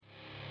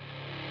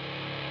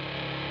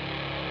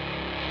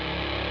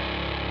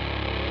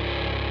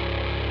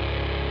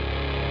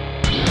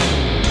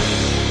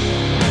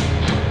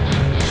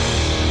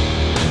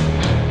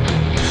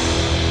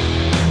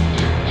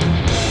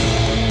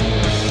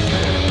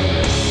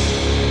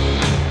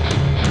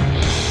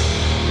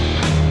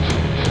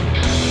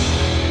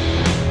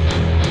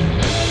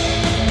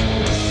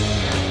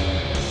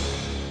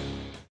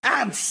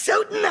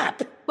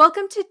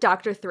Welcome to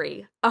Doctor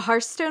 3, a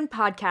Hearthstone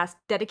podcast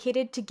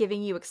dedicated to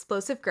giving you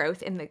explosive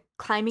growth in the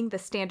climbing the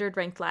standard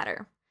ranked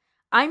ladder.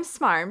 I'm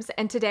Smarms,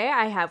 and today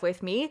I have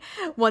with me,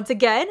 once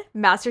again,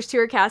 Masters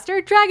Tour caster,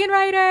 Dragon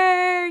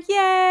Rider!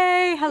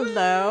 Yay!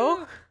 Hello!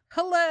 Woo!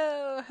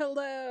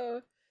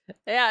 Hello!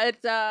 Yeah,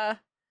 it's,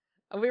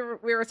 we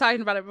were talking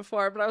about it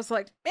before, but I was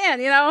like,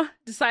 man,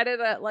 decided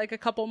like a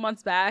couple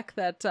months back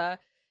that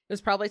it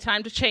was probably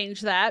time to change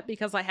that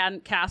because I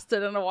hadn't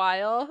casted in a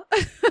while.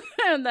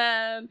 And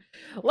then,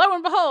 lo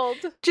and behold,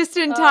 Just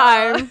in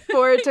time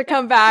for it to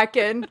come back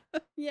and...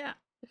 Yeah.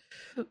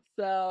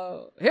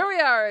 So, here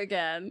we are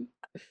again.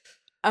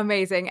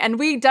 Amazing. And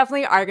we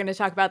definitely are going to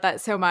talk about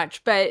that so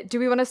much, but do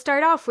we want to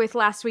start off with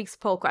last week's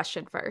poll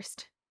question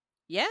first?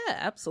 Yeah,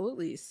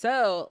 absolutely.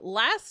 So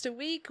last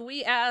week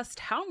we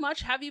asked, how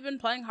much have you been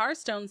playing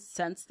Hearthstone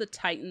since the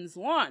Titans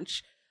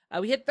launch?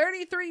 We had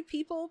 33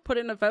 people put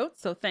in a vote,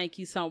 so thank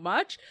you so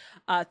much.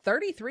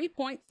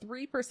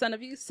 33.3%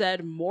 of you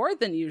said more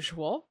than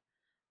usual.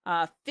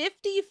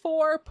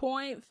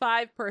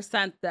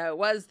 54.5% though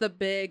was the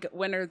big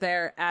winner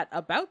there at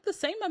about the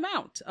same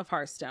amount of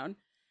Hearthstone.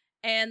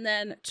 And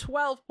then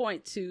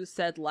 12.2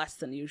 said less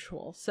than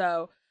usual.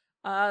 So,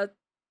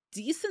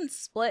 decent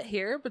split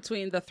here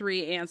between the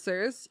three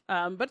answers,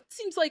 but it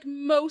seems like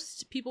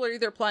most people are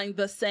either playing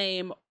the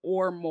same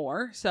or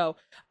more, so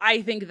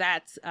I think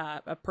that's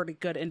a pretty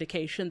good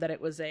indication that it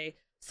was a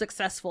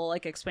successful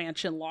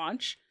expansion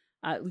launch,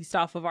 at least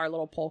off of our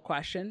little poll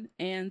question.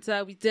 And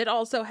we did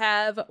also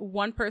have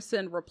one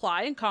person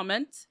reply and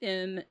comment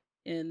in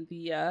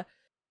the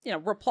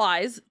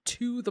replies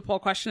to the poll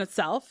question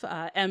itself.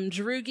 M.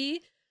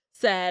 Drugi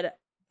said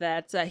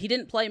that he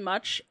didn't play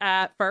much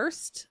at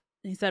first.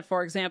 He said,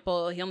 for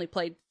example, he only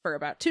played for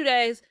about 2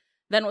 days,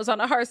 then was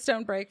on a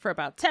Hearthstone break for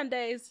about 10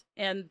 days,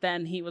 and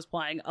then he was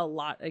playing a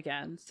lot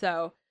again.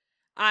 So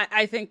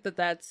I think that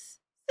that's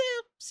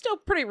still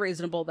pretty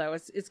reasonable, though.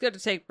 It's good to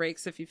take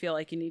breaks if you feel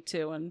like you need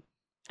to. And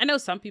I know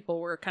some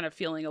people were kind of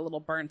feeling a little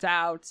burnt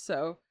out.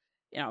 So,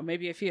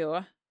 maybe if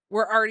you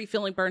were already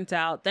feeling burnt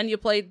out, then you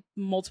played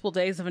multiple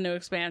days of a new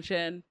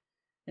expansion,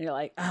 and you're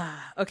like,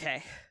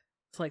 okay.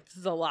 It's like, this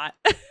is a lot.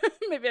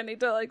 Maybe I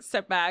need to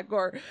step back,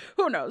 or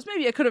who knows?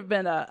 Maybe it could have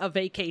been a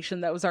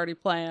vacation that was already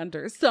planned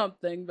or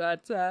something.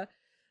 But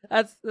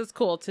that's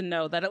cool to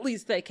know that at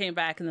least they came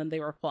back and then they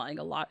were playing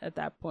a lot at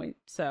that point.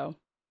 So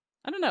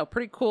I don't know,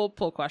 pretty cool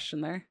poll question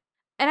there.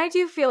 And I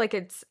do feel like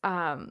it's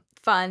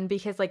fun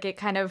because it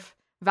kind of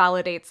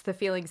validates the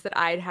feelings that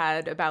I'd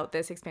had about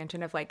this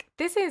expansion of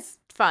this is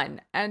fun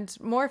and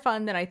more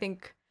fun than I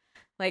think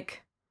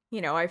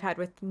I've had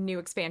with new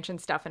expansion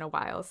stuff in a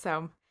while.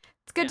 So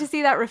it's good to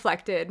see that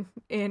reflected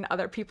in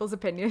other people's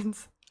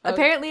opinions.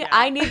 Apparently, yeah.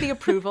 I need the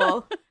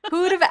approval.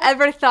 Who would have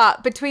ever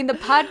thought between the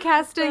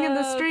podcasting and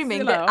the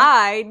streaming that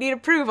I need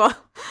approval?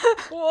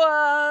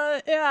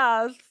 What?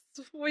 Yeah,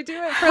 we do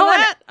it for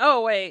that?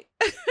 Oh, wait.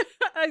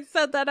 I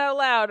said that out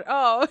loud.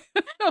 Oh,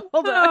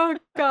 hold on. Oh,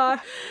 God.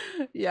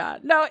 Yeah,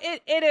 no,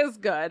 it is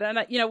good. And,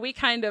 we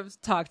kind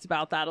of talked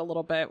about that a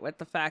little bit with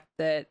the fact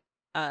that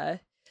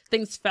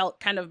things felt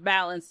kind of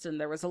balanced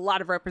and there was a lot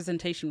of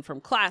representation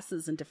from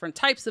classes and different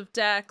types of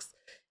decks,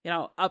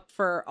 up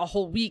for a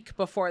whole week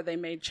before they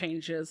made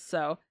changes.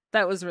 So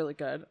that was really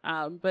good.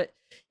 But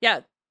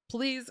yeah,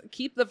 please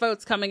keep the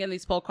votes coming in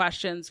these poll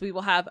questions. We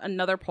will have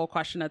another poll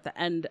question at the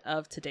end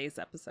of today's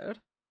episode.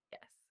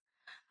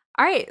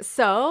 All right,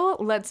 so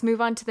let's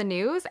move on to the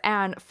news.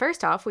 And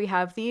first off, we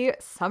have the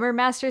Summer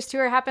Masters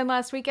Tour happened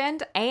last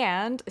weekend.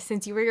 And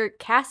since you were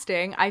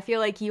casting, I feel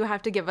like you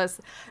have to give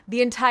us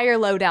the entire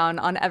lowdown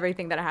on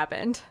everything that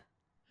happened.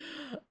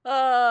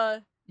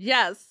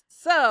 Yes.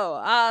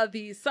 So,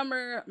 the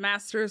Summer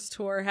Masters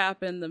Tour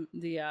happened.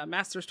 The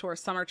Masters Tour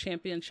Summer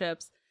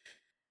Championships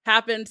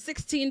happened.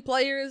 16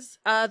 players.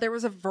 There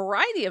was a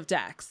variety of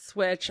decks,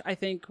 which I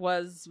think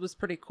was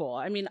pretty cool.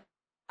 I mean,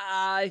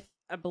 I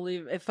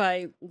believe if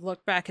I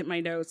look back at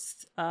my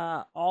notes,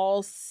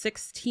 all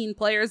 16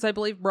 players, I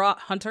believe,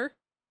 brought Hunter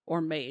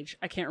or Mage.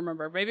 I can't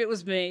remember. Maybe it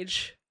was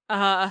Mage.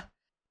 I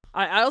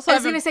was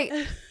going to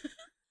say,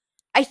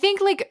 I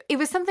think it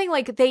was something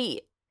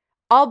they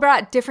all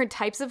brought different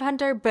types of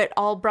Hunter, but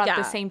all brought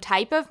the same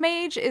type of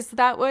Mage. Is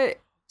that what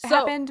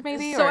happened,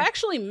 maybe? So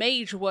actually,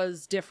 Mage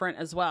was different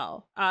as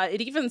well. It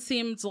even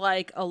seemed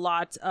like a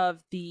lot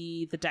of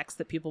the decks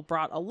that people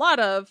brought a lot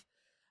of,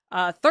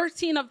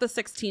 13 of the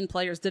 16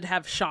 players did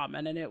have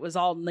Shaman, and it was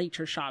all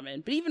Nature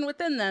Shaman. But even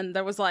within them,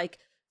 there was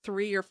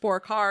 3 or 4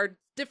 card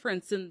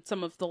difference in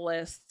some of the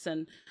lists.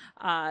 And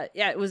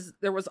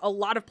there was a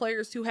lot of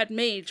players who had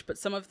Mage, but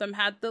some of them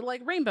had the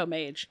Rainbow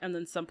Mage. And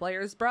then some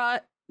players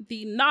brought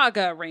the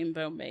Naga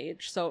Rainbow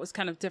Mage. So it was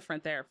kind of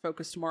different there,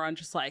 focused more on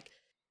just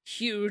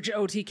huge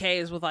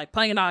OTKs with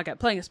playing a Naga,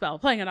 playing a spell,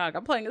 playing a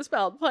Naga, playing a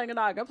spell, playing a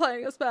Naga,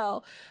 playing a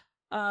spell.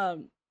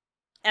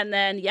 And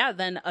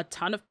then a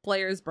ton of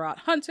players brought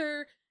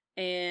Hunter,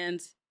 and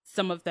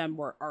some of them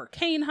were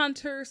Arcane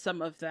Hunter,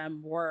 some of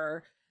them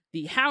were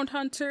the Hound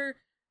Hunter,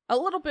 a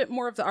little bit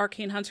more of the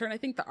Arcane Hunter, and I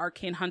think the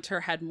Arcane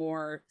Hunter had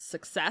more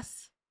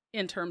success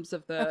in terms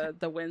of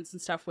the wins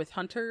and stuff with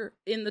Hunter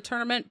in the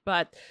tournament.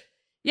 But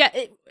yeah,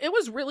 it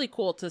was really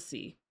cool to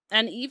see.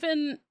 And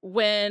even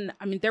when,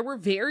 I mean, there were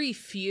very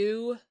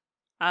few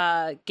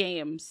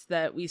games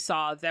that we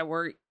saw that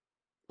were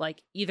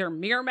like either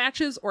mirror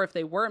matches, or if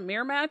they were a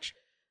mirror match,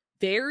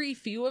 very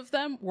few of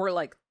them were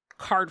like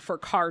card for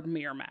card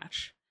mirror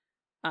match.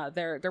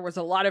 There was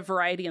a lot of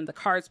variety in the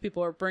cards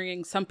people were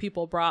bringing. Some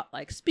people brought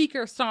like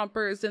speaker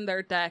stompers in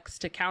their decks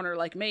to counter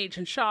like mage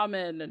and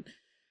shaman, and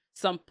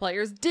some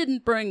players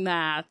didn't bring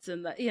that.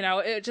 And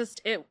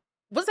it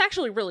was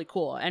actually really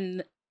cool.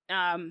 And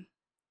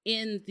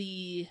in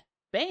the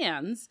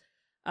bans,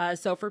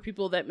 so for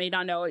people that may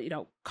not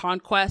know,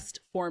 conquest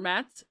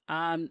formats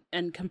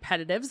and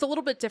competitive is a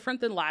little bit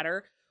different than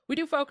ladder. We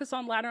do focus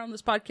on ladder on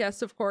this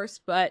podcast, of course,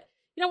 but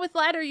with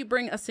ladder you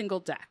bring a single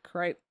deck,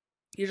 right?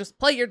 You just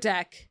play your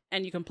deck,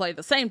 and you can play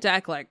the same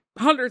deck like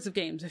hundreds of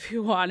games if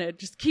you wanted.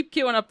 Just keep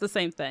queuing up the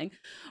same thing.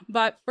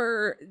 But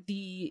for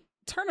the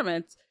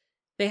tournaments,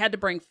 they had to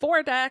bring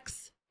 4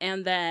 decks,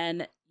 and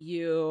then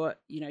you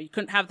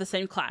couldn't have the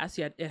same class.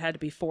 It had to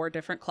be 4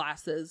 different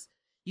classes.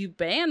 You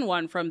ban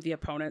one from the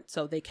opponent,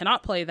 so they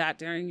cannot play that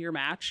during your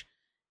match.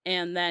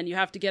 And then you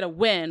have to get a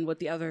win with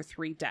the other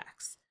 3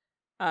 decks.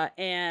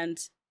 And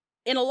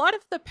in a lot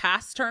of the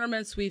past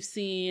tournaments we've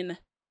seen,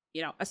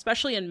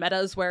 especially in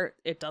metas where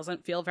it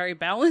doesn't feel very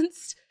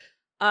balanced,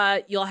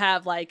 you'll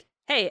have like,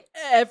 hey,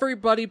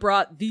 everybody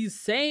brought these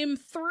same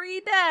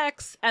 3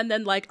 decks, and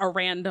then like a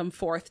random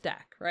 4th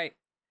deck, right?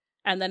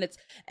 And then it's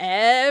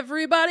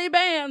everybody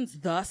bans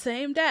the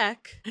same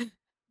deck.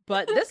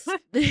 But this,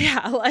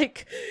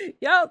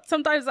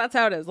 sometimes that's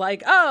how it is.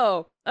 Like,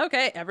 oh,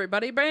 okay,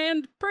 everybody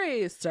banned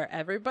priest, or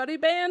everybody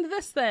banned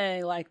this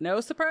thing. Like,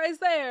 no surprise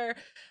there.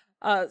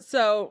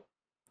 So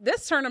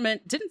this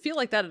tournament didn't feel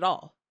like that at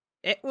all.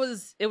 It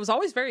was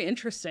always very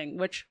interesting,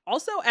 which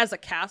also as a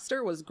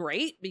caster was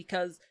great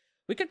because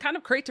we could kind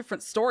of create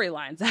different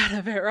storylines out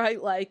of it,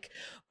 right? Like,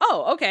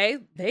 oh, okay,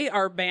 they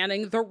are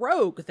banning the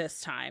rogue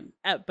this time,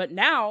 but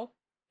now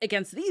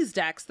against these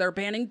decks they're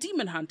banning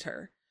demon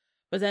hunter.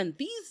 But then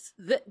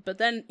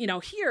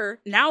here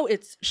now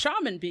it's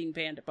shaman being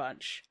banned a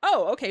bunch.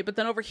 Oh, okay, but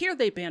then over here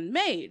they banned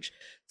mage.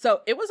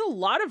 So it was a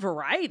lot of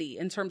variety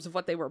in terms of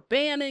what they were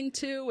banning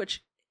too,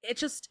 which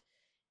it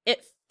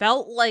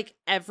felt like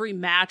every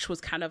match was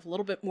kind of a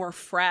little bit more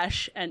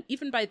fresh. And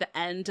even by the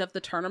end of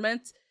the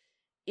tournament,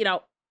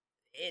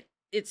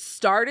 it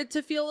started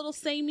to feel a little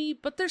samey,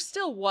 but there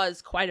still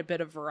was quite a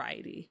bit of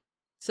variety.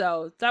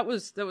 So that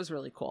was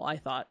really cool, I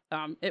thought.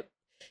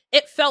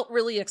 It felt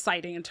really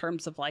exciting in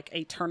terms of like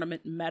a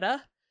tournament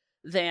meta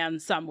than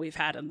some we've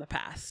had in the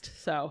past.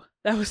 So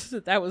that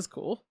was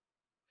cool.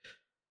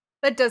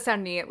 That does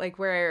sound neat. Like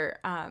where,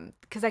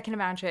 because I can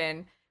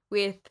imagine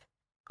with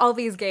all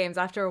these games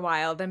after a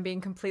while, them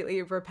being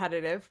completely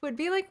repetitive would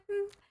be like,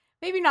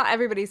 maybe not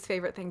everybody's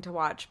favorite thing to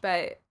watch.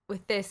 But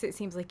with this, it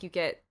seems like you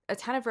get a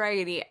ton of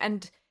variety.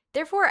 And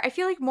therefore, I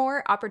feel like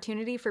more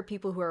opportunity for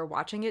people who are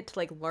watching it to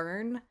like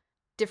learn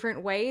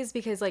different ways,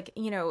 because like,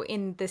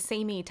 in the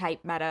samey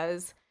type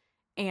metas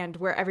and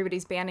where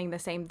everybody's banning the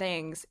same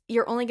things,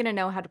 you're only going to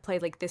know how to play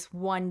like this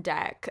one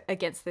deck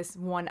against this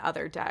one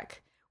other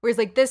deck. Whereas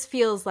like this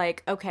feels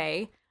like,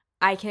 okay,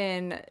 I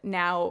can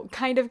now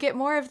kind of get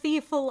more of the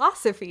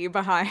philosophy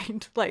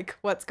behind like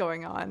what's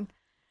going on.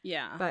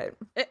 Yeah. But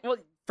well,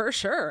 for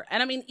sure.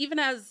 And I mean, even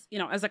as,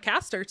 as a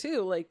caster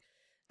too, like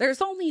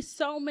there's only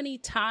so many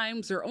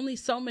times or only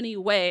so many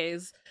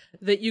ways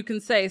that you can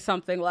say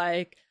something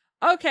like,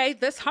 okay,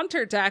 this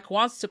hunter deck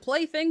wants to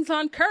play things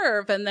on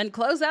curve and then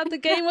close out the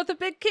game with a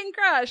big king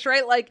crush,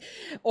 right? Like,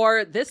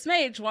 or this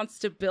mage wants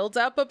to build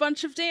up a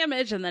bunch of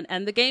damage and then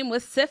end the game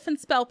with Sif and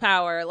spell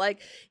power.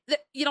 Like,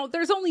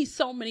 there's only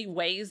so many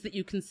ways that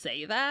you can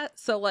say that.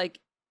 So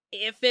like,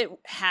 if it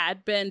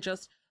had been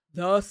just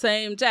the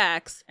same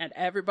decks and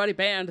everybody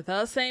banned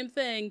the same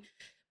thing,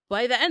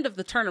 by the end of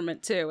the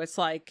tournament too, it's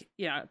like,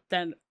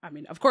 then, I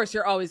mean, of course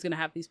you're always going to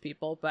have these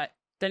people, but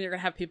then you're going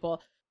to have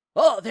people,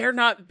 oh, they're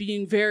not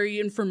being very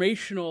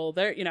informational.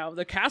 They're,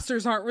 the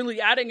casters aren't really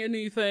adding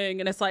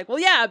anything. And it's like, well,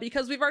 yeah,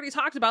 because we've already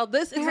talked about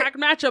this exact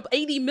matchup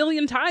 80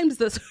 million times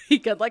this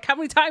weekend. Like, how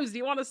many times do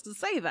you want us to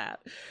say that?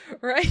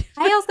 Right?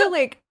 I also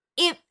like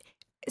it.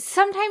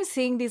 Sometimes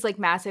seeing these like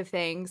massive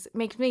things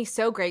makes me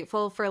so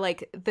grateful for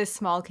like the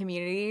small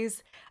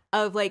communities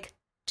of like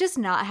just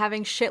not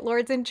having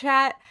shitlords in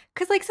chat.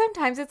 Cause like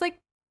sometimes it's like,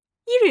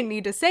 you didn't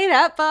need to say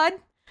that, bud.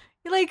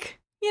 You're like,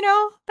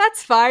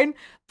 that's fine.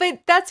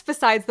 But that's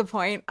besides the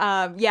point.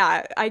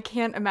 Yeah, I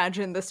can't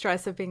imagine the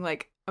stress of being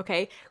like,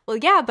 okay, well,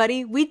 yeah,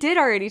 buddy, we did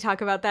already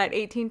talk about that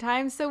 18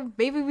 times, so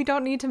maybe we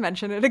don't need to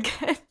mention it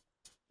again.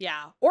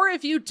 Yeah. Or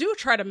if you do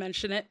try to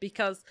mention it,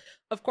 because,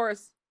 of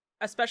course,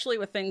 especially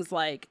with things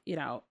like,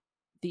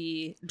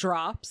 the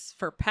drops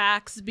for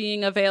packs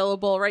being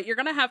available, right? You're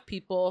going to have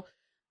people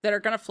that are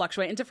going to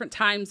fluctuate in different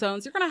time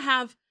zones. You're going to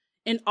have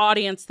an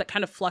audience that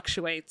kind of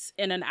fluctuates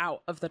in and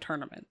out of the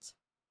tournament.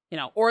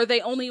 Or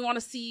they only want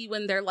to see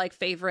when their like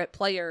favorite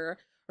player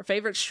or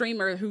favorite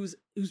streamer who's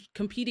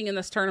competing in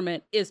this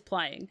tournament is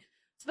playing.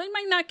 So they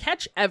might not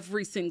catch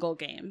every single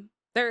game.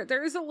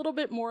 There is a little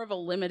bit more of a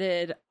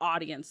limited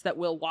audience that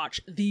will watch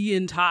the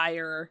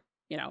entire,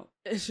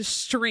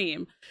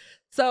 stream.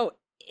 So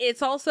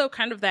it's also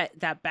kind of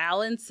that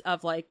balance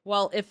of like,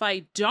 well, if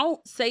I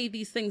don't say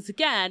these things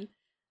again,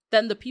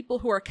 then the people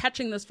who are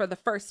catching this for the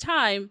first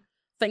time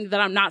think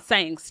that I'm not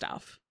saying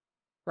stuff,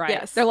 right?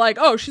 Yes. They're like,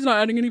 oh, she's not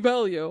adding any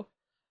value.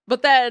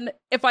 But then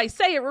if I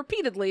say it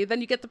repeatedly, then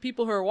you get the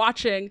people who are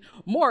watching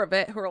more of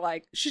it who are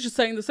like, she's just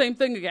saying the same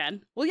thing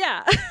again. Well,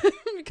 yeah,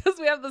 because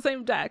we have the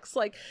same decks.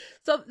 Like,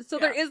 so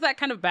there is that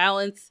kind of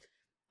balance.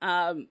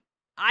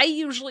 I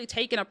usually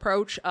take an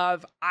approach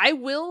of I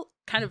will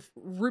kind of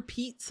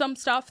repeat some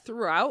stuff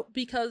throughout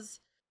because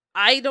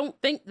I don't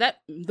think that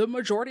the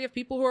majority of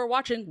people who are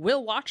watching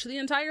will watch the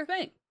entire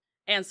thing.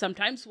 And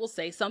sometimes we'll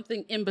say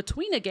something in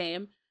between a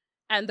game.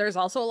 And there's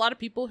also a lot of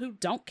people who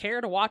don't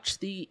care to watch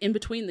the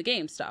in-between the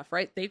game stuff,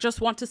 right? They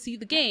just want to see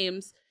the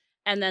games.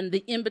 And then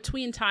the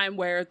in-between time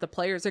where the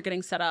players are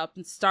getting set up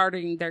and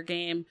starting their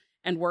game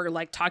and we're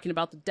like talking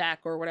about the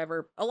deck or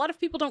whatever, a lot of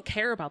people don't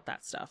care about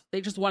that stuff.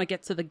 They just want to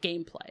get to the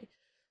gameplay.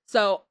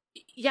 So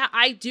yeah,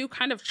 I do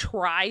kind of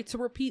try to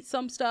repeat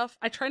some stuff.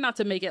 I try not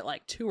to make it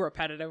like too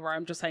repetitive where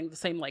I'm just saying the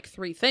same like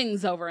 3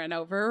 things over and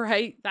over,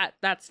 right?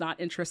 That's not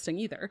interesting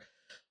either.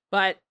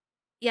 But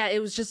yeah,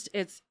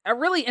 it's a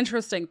really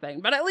interesting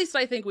thing. But at least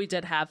I think we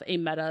did have a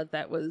meta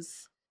that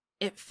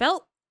it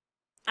felt,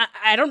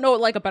 I don't know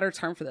like a better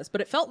term for this,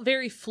 but it felt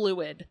very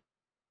fluid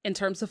in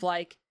terms of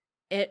like,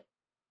 it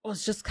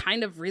was just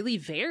kind of really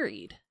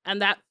varied.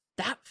 And that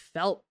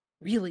felt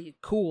really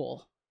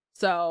cool.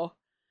 So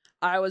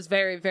I was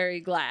very, very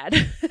glad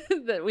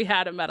that we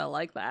had a meta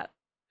like that.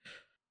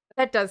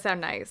 That does sound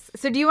nice.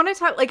 So do you want to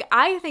talk, like,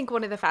 I think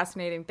one of the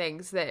fascinating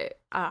things that,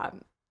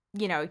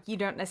 you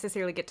don't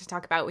necessarily get to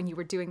talk about when you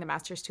were doing the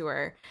Masters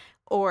Tour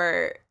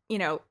or,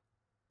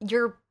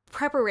 your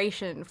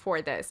preparation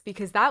for this,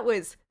 because that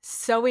was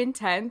so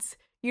intense.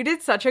 You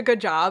did such a good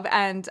job.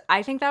 And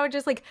I think that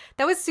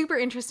was super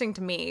interesting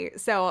to me.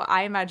 So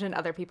I imagine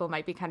other people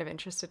might be kind of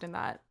interested in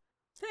that.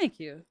 Thank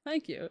you.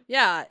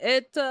 Yeah,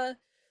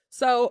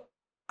 so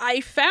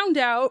I found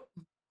out,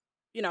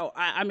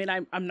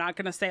 I'm not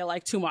going to say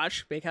like too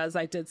much because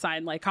I did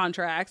sign like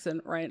contracts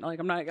and right. Like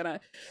I'm not going to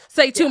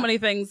say too many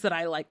things that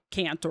I like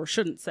can't or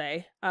shouldn't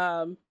say.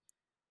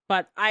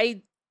 But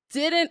I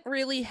didn't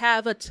really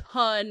have a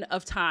ton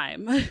of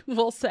time,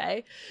 we'll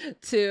say,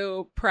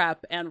 to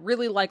prep and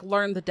really like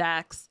learn the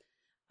decks.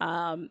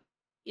 And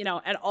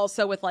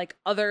also with like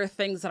other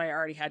things that I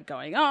already had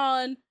going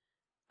on.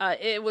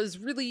 It was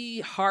really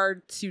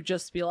hard to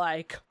just be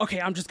like,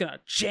 okay, I'm just going to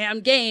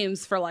jam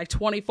games for like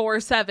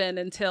 24/7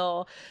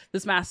 until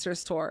this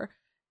Masters Tour.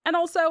 And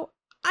also,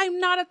 I'm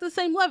not at the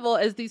same level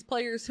as these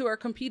players who are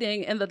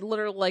competing in the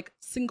literal like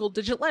single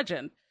digit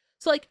legend.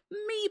 So like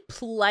me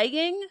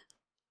playing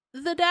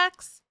the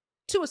decks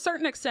to a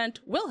certain extent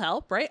will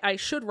help, right? I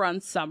should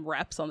run some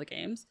reps on the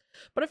games.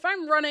 But if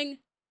I'm running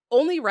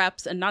only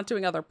reps and not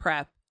doing other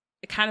prep,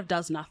 it kind of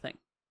does nothing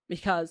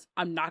because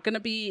I'm not going to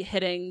be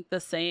hitting the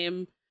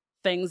same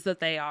things that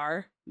they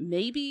are.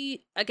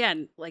 Maybe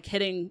again, like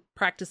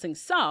practicing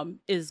some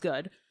is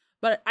good,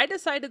 but I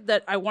decided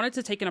that I wanted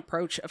to take an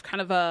approach of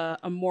kind of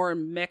a more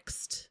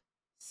mixed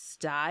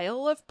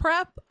style of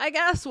prep, I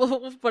guess.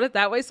 We'll put it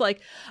that way. So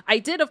like I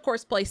did of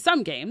course play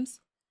some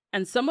games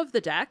and some of the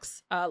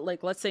decks,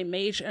 like let's say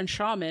Mage and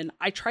Shaman,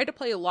 I try to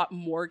play a lot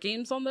more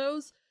games on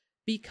those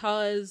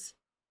because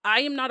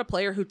I am not a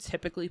player who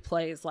typically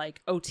plays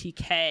like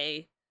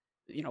OTK,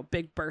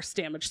 big burst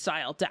damage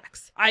style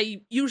decks.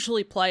 I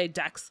usually play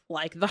decks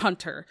like the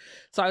Hunter.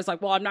 So I was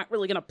like, well, I'm not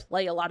really going to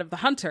play a lot of the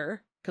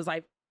Hunter because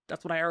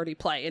that's what I already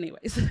play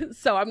anyways.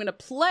 So I'm going to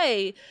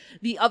play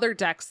the other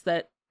decks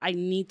that I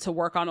need to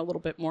work on a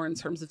little bit more in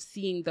terms of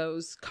seeing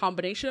those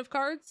combination of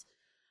cards.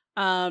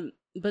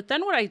 But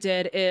then what I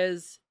did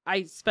is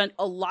I spent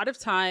a lot of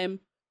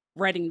time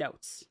writing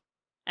notes.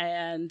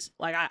 And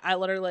like I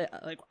literally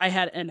like I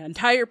had an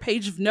entire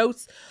page of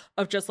notes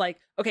of just like,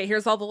 okay,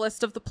 here's all the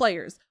list of the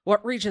players,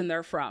 what region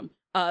they're from,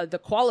 the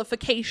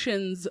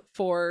qualifications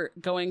for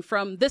going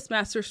from this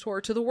Masters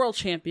Tour to the World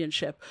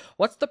Championship,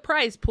 what's the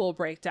prize pool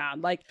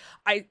breakdown. Like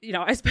I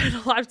spent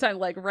a lot of time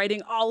like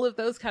writing all of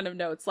those kind of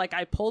notes. Like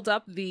I pulled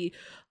up the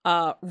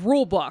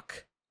rule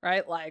book,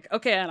 right? Like,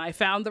 okay, and I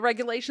found the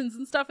regulations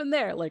and stuff in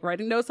there, like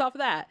writing notes off of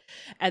that.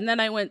 And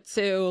then I went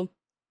to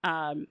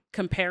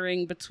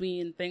comparing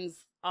between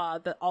things,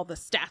 all the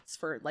stats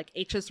for like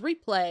HS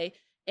Replay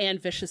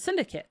and Vicious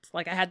Syndicate.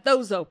 Like I had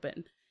those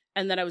open.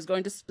 And then I was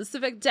going to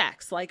specific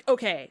decks like,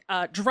 okay,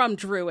 Drum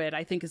Druid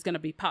I think is going to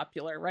be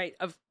popular, right?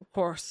 Of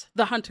course,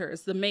 the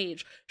Hunters, the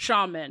Mage,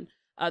 Shaman,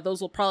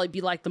 those will probably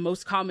be like the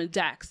most common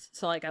decks.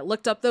 So like I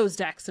looked up those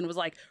decks and was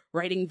like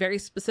writing very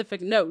specific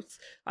notes.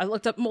 I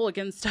looked up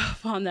Mulligan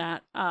stuff on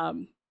that,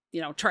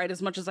 tried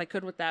as much as I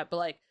could with that. But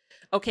like,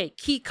 okay,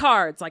 key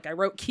cards, like I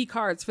wrote key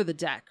cards for the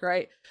deck,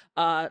 right?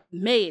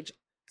 Mage,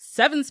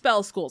 7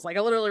 spell schools. Like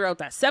I literally wrote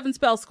that 7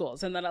 spell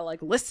schools. And then I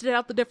like listed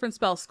out the different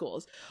spell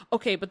schools.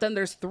 Okay, but then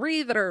there's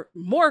 3 that are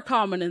more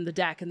common in the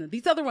deck. And then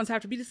these other ones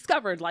have to be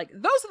discovered. Like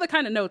those are the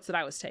kind of notes that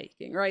I was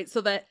taking, right? So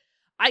that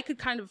I could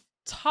kind of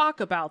talk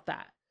about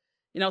that,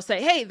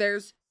 say, hey,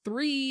 there's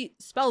 3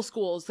 spell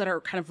schools that are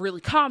kind of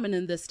really common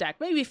in this deck,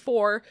 maybe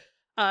 4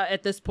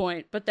 at this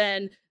point, but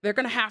then they're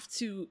going to have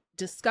to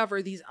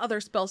discover these other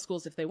spell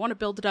schools if they want to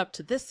build it up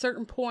to this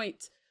certain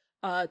point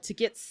to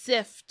get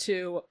Sif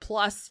to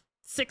plus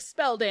 6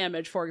 spell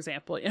damage, for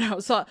example,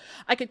 so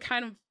I could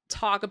kind of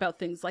talk about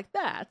things like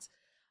that.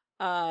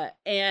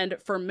 And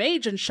for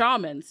Mage and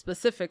Shaman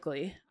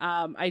specifically,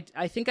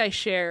 I think I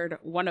shared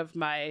one of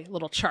my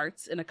little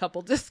charts in a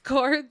couple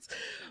Discords,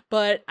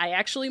 but I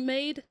actually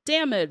made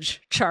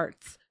damage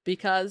charts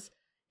because,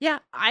 yeah,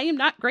 I am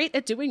not great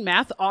at doing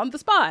math on the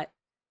spot.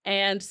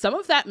 And some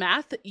of that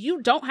math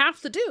you don't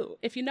have to do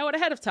if you know it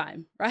ahead of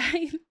time,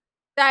 right?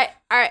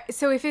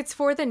 So if it's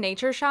for the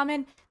Nature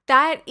Shaman,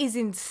 that is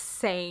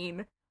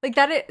insane. Like,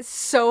 that is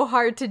so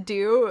hard to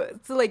do.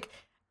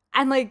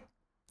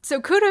 So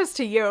kudos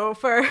to you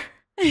for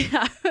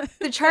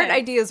the chart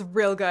idea is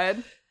real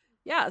good.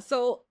 Yeah,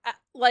 so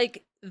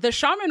like the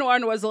Shaman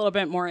one was a little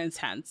bit more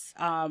intense.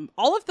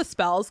 All of the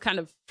spells kind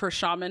of for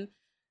Shaman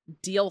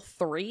deal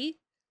 3.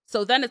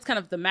 So then it's kind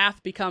of the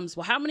math becomes,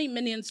 well, how many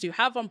minions do you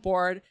have on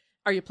board?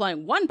 Are you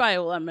playing 1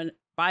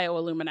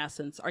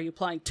 bioluminescence? Are you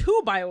playing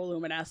 2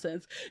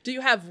 bioluminescence? Do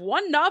you have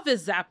 1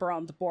 novice zapper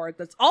on the board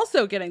that's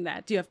also getting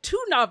that? Do you have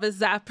 2 novice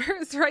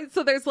zappers, right?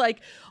 So there's like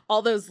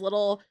all those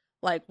little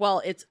like,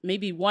 well, it's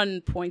maybe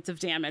 1 point of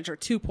damage or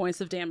 2 points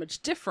of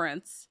damage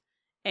difference.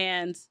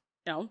 And,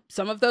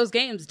 some of those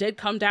games did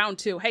come down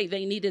to, hey,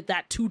 they needed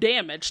that 2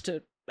 damage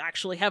to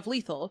actually have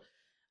lethal.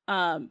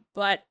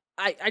 But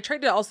I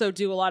tried to also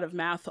do a lot of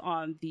math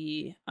on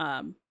the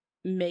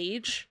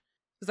mage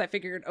because I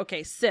figured,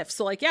 okay, Sif.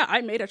 So like, yeah,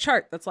 I made a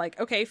chart that's like,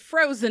 okay,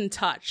 Frozen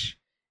Touch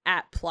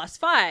at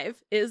 +5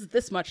 is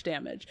this much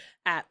damage.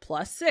 At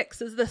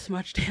 +6 is this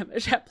much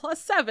damage. At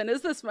 +7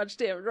 is this much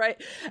damage,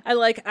 right?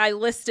 I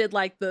listed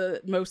like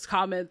the most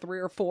common 3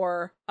 or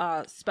 4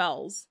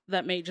 spells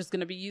that mage is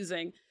going to be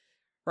using.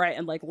 Right,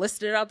 and like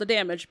listed out the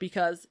damage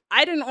because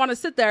I didn't want to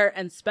sit there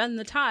and spend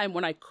the time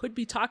when I could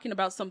be talking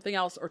about something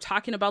else or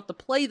talking about the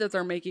play that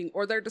they're making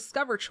or their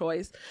discover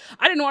choice.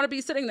 I didn't want to be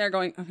sitting there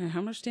going, okay,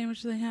 how much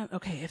damage do they have?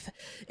 Okay,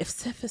 if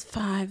Sif is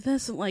 5,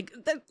 this and like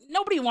that,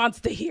 nobody wants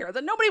to hear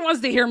that. Nobody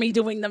wants to hear me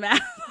doing the math,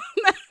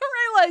 right?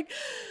 Like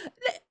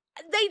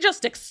they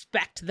just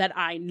expect that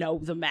I know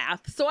the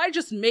math. So I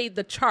just made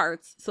the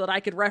charts so that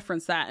I could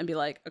reference that and be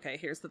like, okay,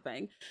 here's the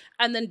thing.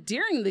 And then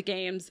during the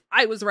games,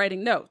 I was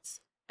writing notes.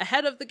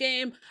 Ahead of the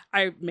game,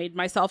 I made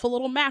myself a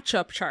little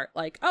matchup chart.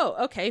 Like,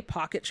 oh, okay,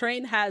 Pocket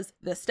Train has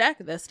this deck,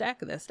 this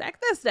deck, this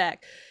deck, this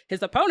deck.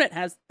 His opponent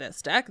has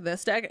this deck,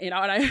 and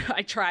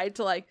I tried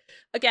to like,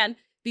 again,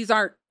 these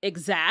aren't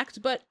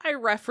exact, but I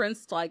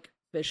referenced like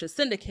Vicious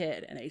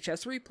Syndicate and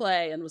HS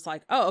Replay and was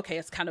like, oh, okay,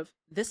 it's kind of,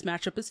 this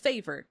matchup is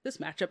favored. This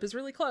matchup is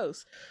really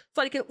close.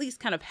 So I could at least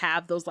kind of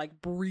have those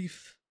like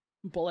brief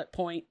bullet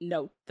point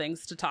note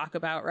things to talk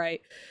about,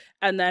 right?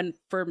 And then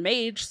for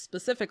Mage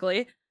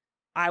specifically,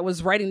 I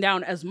was writing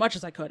down as much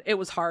as I could. It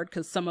was hard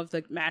because some of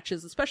the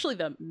matches, especially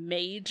the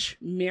mage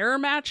mirror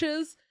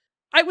matches,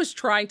 I was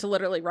trying to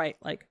literally write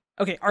like,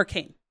 okay,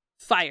 Arcane,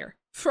 Fire,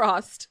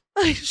 Frost,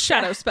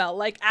 Shadow Spell,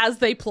 like as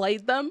they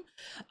played them.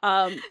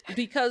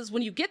 Because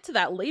when you get to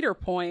that later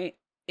point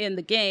in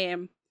the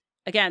game,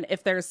 again,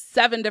 if there's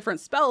 7 different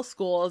spell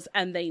schools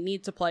and they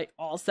need to play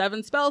all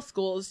 7 spell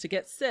schools to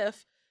get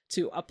Sif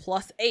to a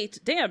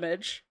 +8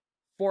 damage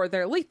for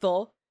their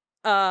lethal,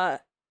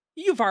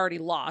 you've already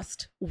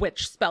lost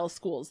which spell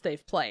schools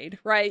they've played,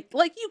 right?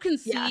 Like you can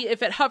see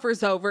if it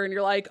hovers over and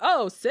you're like,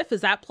 oh, Sif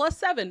is at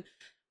 +7.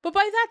 But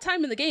by that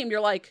time in the game,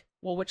 you're like,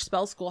 well, which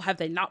spell school have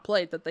they not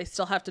played that they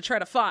still have to try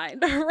to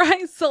find,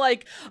 right? So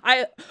like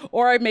I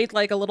made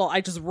like a little,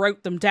 I just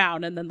wrote them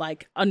down and then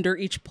like under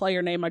each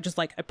player name, I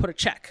put a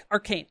check.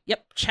 Arcane.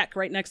 Yep. Check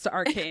right next to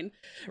Arcane.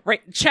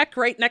 Right. Check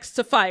right next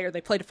to Fire.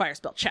 They played a Fire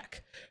spell.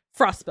 Check.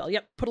 Frost spell.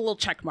 Yep. Put a little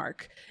check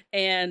mark.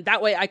 And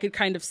that way I could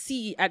kind of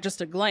see at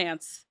just a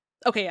glance,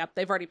 okay, yep,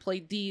 they've already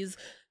played these.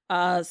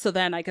 So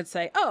then I could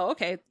say, oh,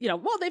 okay,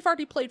 well, they've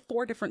already played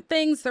 4 different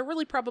things. They're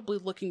really probably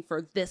looking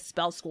for this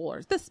spell school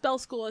or this spell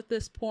school at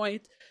this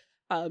point.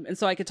 And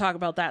so I could talk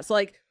about that. So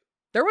like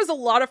there was a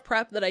lot of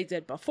prep that I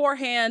did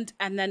beforehand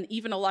and then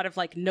even a lot of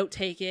like note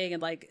taking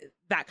and like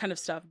that kind of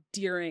stuff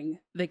during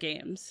the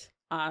games.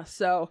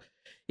 So,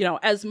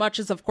 as much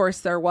as of course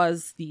there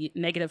was the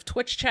negative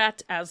Twitch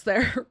chat as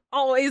there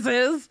always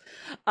is,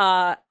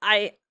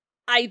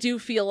 I do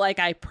feel like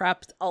I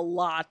prepped a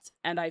lot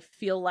and I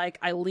feel like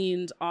I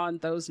leaned on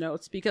those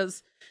notes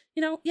because,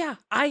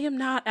 I am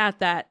not at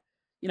that,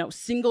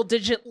 single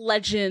digit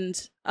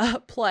legend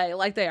play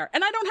like they are.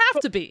 And I don't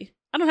have to be.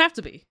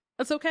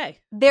 That's okay.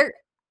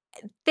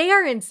 They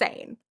are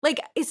insane. Like,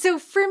 so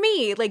for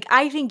me, like,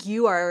 I think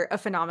you are a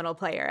phenomenal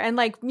player. And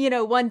like,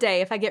 one day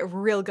if I get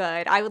real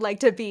good, I would like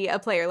to be a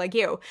player like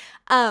you.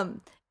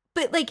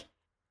 But like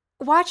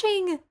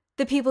watching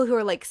the people who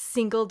are like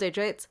single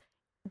digits,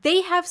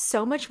 they have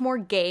so much more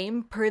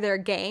game per their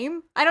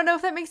game. I don't know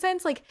if that makes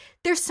sense. Like,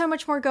 there's so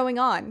much more going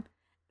on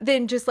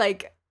than just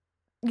like,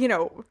 you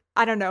know,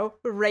 I don't know,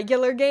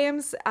 regular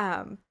games.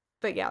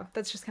 But yeah,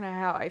 that's just kind of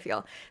how I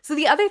feel. So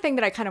the other thing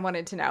that I kind of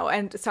wanted to know,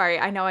 and sorry,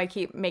 I know I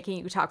keep making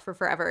you talk for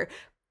forever,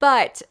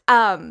 but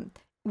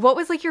what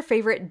was like your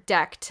favorite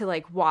deck to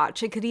like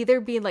watch? It could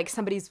either be like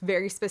somebody's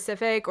very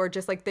specific or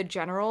just like the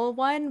general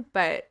one,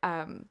 but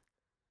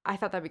I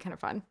thought that'd be kind of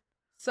fun.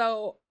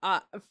 So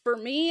for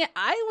me,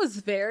 I was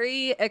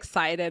very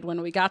excited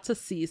when we got to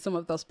see some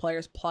of those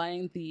players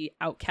playing the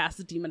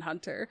Outcast Demon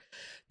Hunter,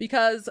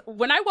 because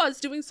when I was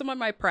doing some of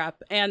my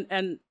prep,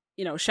 and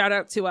you know, shout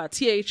out to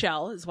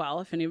THL as well,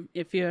 if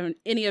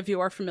any of you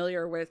are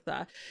familiar with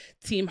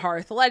Team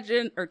Hearth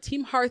Legend or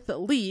Team Hearth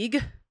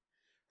League,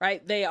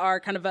 right? They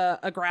are kind of a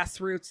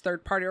grassroots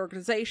third-party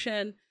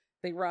organization.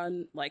 They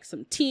run like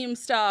some team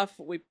stuff.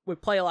 We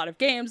play a lot of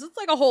games. It's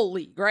like a whole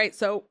league, right?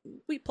 So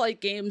we play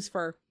games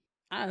for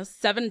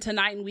 7 to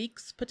 9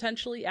 weeks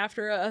potentially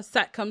after a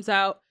set comes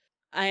out.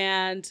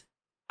 And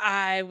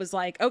I was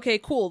like, okay,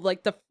 cool.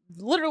 Like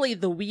literally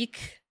the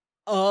week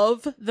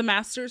of the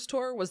Masters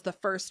Tour was the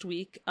first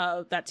week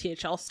that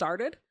THL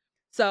started.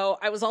 So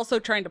I was also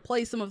trying to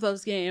play some of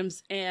those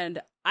games,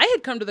 and I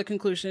had come to the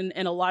conclusion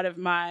in a lot of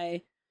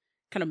my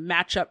kind of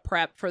matchup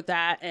prep for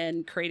that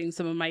and creating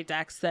some of my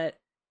decks that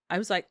I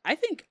was like, I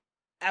think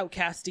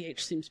Outcast DH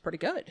seems pretty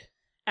good.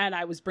 And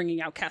I was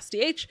bringing Outcast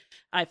DH.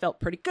 I felt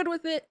pretty good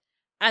with it.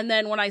 And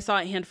then when I saw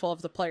a handful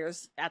of the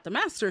players at the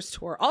Masters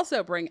Tour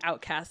also bring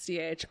Outcast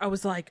DH, I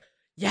was like,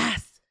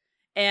 yes.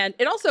 And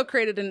it also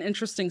created an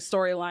interesting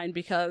storyline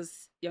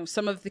because, you know,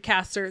 some of the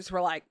casters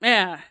were like,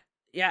 yeah,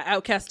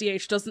 Outcast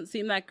DH doesn't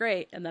seem that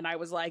great. And then I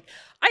was like,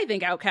 I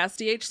think Outcast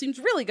DH seems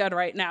really good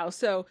right now.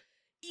 So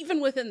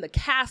even within the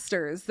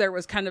casters, there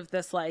was kind of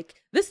this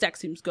like, this deck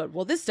seems good.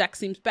 Well, this deck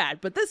seems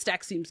bad, but this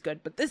deck seems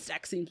good, but this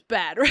deck seems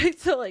bad, right?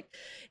 So like,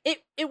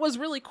 it was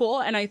really cool.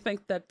 And I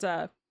think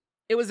that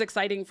it was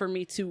exciting for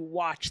me to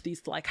watch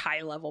these like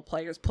high level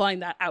players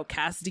playing that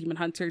Outcast Demon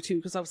Hunter too,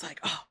 because I was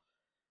like, oh,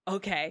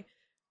 okay.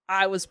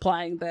 I was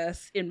playing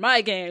this in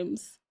my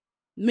games,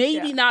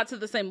 maybe not to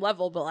the same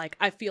level, but like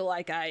I feel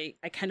like I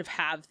kind of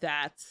have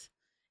that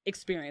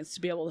experience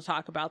to be able to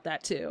talk about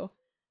that too.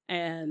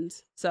 And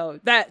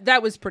so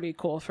that was pretty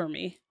cool for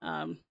me.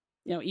 You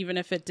know, even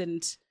if it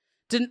didn't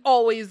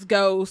always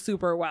go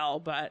super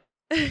well, but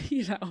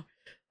you know,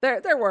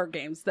 there were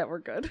games that were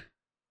good.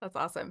 That's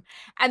awesome.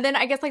 And then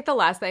I guess like the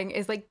last thing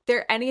is like,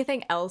 there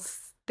anything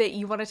else that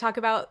you want to talk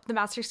about the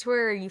Masters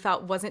Tour or you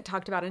thought wasn't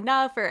talked about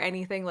enough, or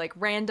anything like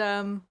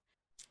random?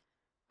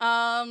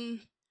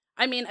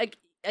 I mean,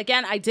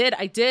 again, I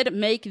did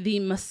make the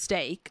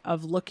mistake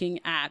of looking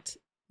at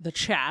the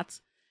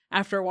chat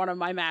after one of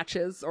my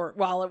matches or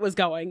while it was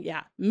going.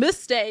 Yeah,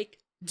 mistake.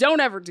 Don't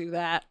ever do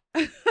that.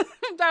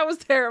 That was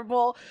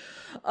terrible.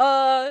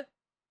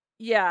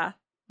 Yeah,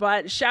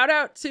 but shout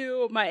out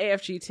to my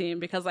AFG team,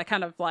 because I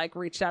kind of like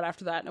reached out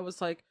after that and it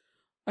was like,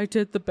 I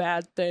did the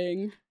bad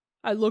thing.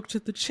 I looked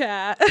at the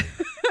chat.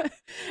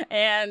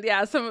 And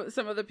yeah, some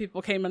of the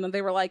people came in and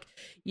they were like,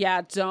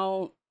 yeah,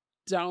 don't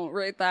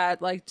rate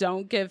that. Like,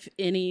 don't give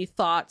any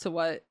thought to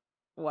what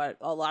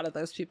a lot of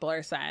those people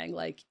are saying.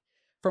 Like,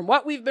 from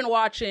what we've been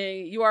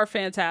watching, you are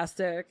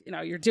fantastic. You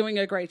know, you're doing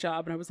a great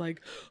job. And I was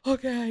like,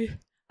 okay.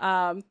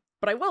 But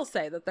I will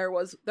say that there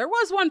was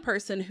one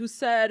person who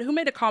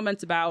made a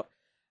comment about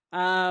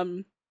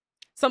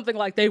something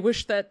like they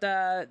wish that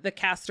the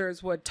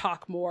casters would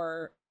talk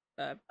more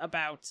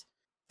about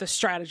the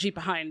strategy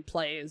behind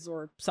plays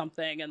or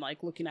something, and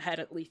like looking ahead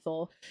at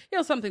lethal, you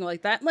know, something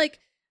like that. Like,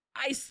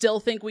 I still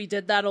think we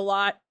did that a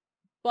lot,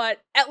 but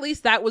at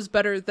least that was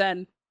better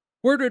than,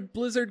 where did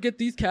Blizzard get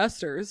these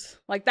casters?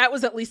 Like, that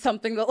was at least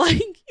something that,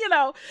 like, you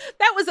know,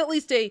 that was at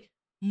least a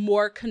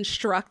more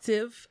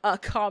constructive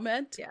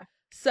comment. Yeah.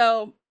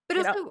 So, but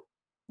also,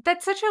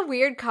 that's such a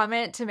weird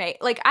comment to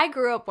make. Like, I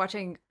grew up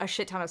watching a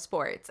shit ton of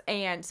sports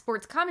and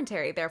sports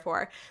commentary,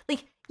 therefore.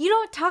 Like, you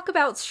don't talk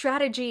about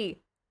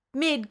strategy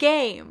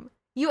mid-game.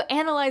 You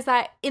analyze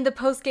that in the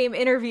post-game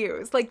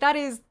interviews. Like, that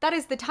is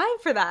the time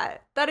for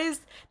that. That is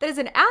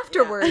an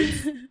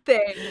afterwards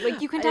thing.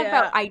 Like, you can talk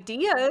about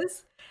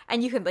ideas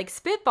and you can like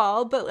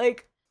spitball, but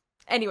like,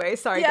 anyway,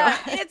 sorry. Yeah,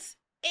 go ahead.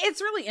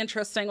 It's really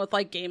interesting with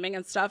like gaming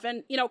and stuff.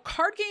 And, you know,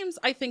 card games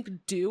I think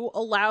do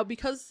allow,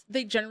 because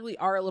they generally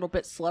are a little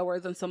bit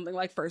slower than something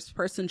like first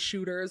person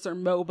shooters or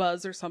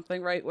MOBAs or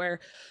something, right? Where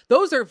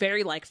those are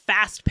very like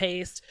fast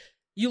paced.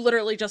 You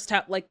literally just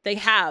have, like, they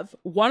have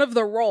one of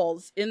the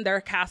roles in their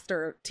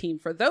caster team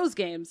for those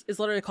games is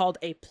literally called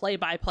a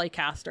play-by-play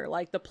caster.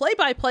 Like, the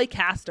play-by-play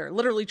caster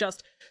literally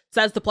just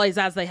says the plays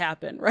as they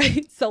happen,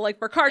 right? So, like,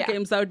 for card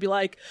games, that would be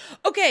like,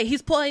 okay,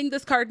 he's playing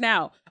this card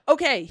now.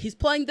 Okay, he's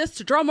playing this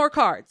to draw more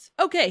cards.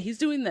 Okay, he's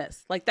doing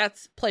this. Like,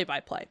 that's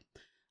play-by-play.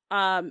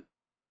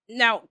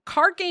 Now,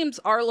 card games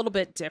are a little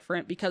bit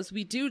different because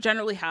we do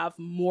generally have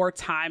more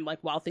time, like,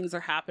 while things are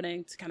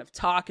happening to kind of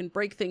talk and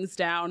break things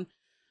down.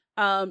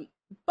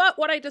 But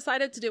what I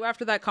decided to do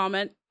after that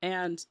comment,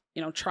 and,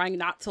 trying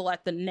not to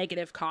let the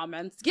negative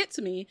comments get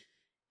to me,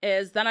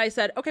 is then I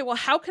said, okay, well,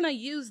 how can I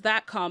use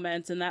that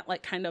comment and that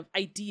like kind of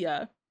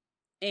idea,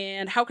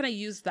 and how can I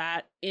use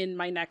that in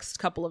my next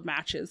couple of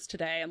matches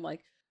today? And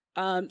like,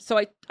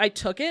 so I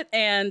took it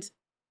and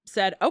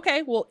said,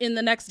 okay, well, in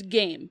the next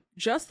game,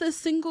 just this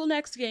single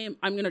next game,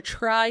 I'm going to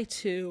try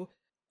to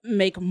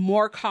make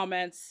more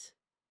comments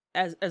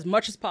as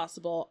much as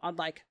possible on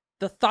like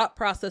the thought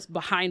process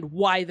behind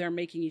why they're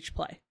making each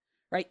play,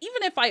 right?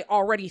 Even if I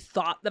already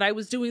thought that I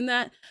was doing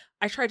that,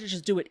 I tried to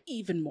just do it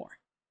even more.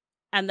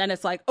 And then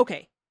it's like,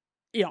 okay,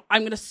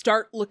 I'm going to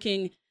start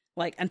looking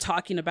like and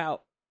talking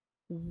about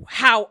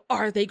how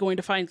are they going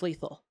to find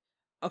lethal?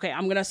 Okay,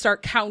 I'm going to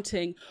start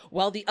counting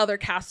while the other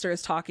caster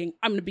is talking.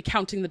 I'm going to be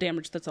counting the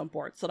damage that's on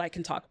board so that I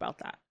can talk about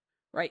that,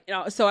 right?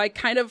 So I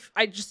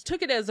just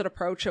took it as an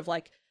approach of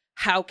like,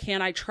 how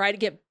can I try to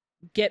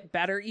get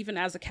better even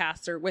as a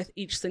caster with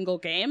each single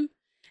game,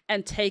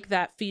 and take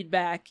that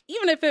feedback,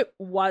 even if it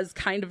was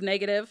kind of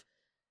negative,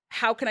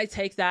 how can I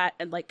take that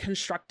and like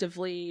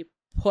constructively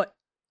put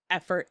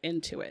effort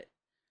into it?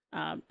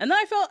 And then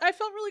I felt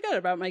really good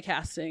about my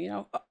casting,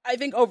 I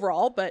think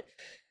overall, but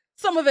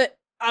some of it,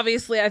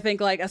 obviously, I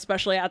think like,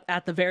 especially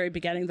at the very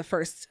beginning, the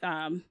first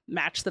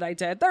match that I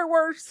did, there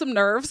were some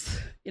nerves,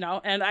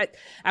 and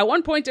at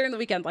one point during the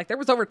weekend, like there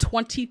was over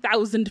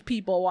 20,000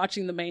 people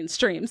watching the main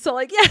stream. So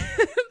like, yeah,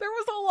 there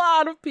was a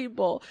lot of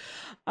people.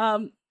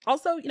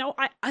 Also,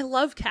 I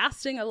love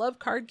casting. I love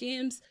card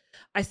games.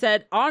 I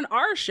said on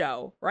our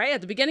show, right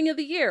at the beginning of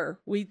the year,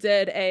 we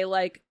did a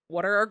like,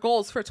 what are our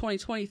goals for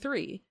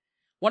 2023?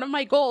 One of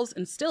my goals,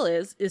 and still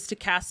is to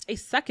cast a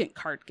second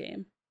card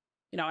game,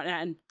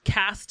 and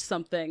cast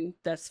something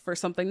that's for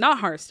something not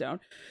Hearthstone.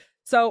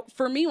 So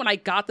for me, when I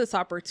got this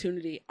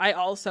opportunity, I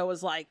also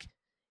was like,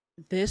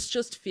 this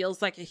just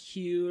feels like a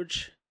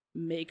huge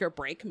make or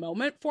break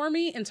moment for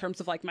me in terms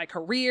of like my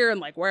career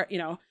and like where,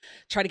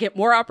 try to get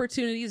more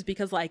opportunities,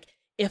 because like,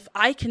 if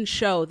I can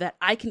show that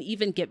I can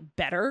even get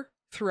better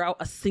throughout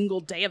a single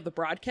day of the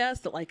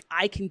broadcast, that like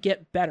I can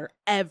get better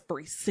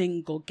every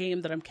single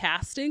game that I'm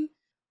casting,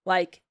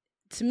 like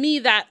to me,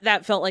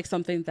 that felt like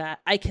something that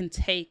I could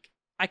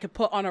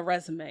put on a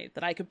resume,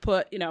 that I could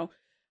put,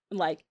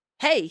 like,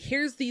 hey,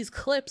 here's these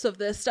clips of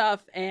this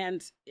stuff,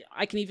 and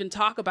I can even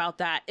talk about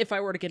that if I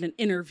were to get an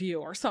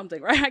interview or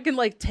something, right? I can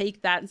like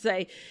take that and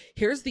say,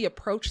 here's the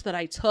approach that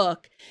I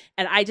took,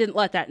 and I didn't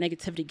let that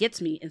negativity get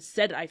to me.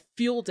 Instead, I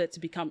fueled it to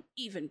become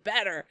even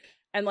better.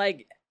 And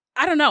like,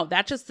 I don't know,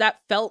 that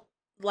felt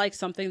like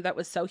something that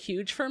was so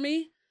huge for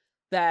me,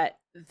 that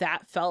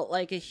felt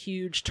like a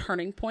huge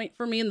turning point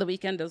for me in the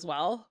weekend as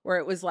well, where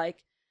it was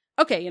like,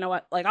 okay, you know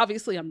what? Like,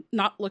 obviously, I'm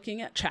not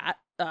looking at chat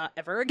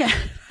ever again,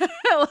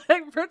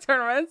 like for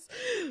tournaments.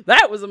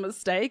 That was a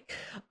mistake.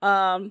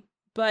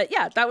 But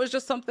yeah, that was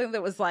just something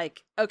that was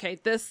like, okay,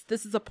 this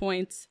is a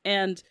point.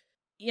 And,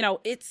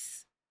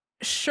 it's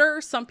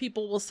sure some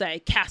people will say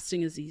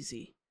casting is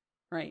easy,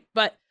 right?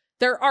 But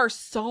there are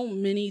so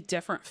many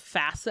different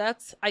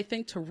facets, I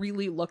think, to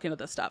really look into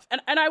this stuff.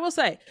 And I will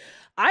say,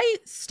 I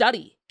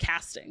study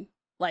casting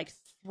like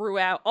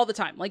throughout all the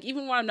time, like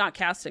even when I'm not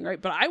casting, right?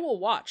 But I will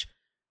watch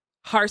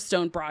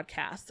Hearthstone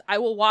broadcasts. I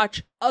will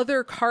watch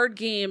other card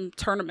game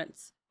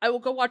tournaments. I will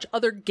go watch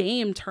other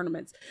game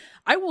tournaments.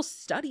 I will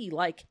study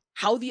like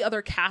how the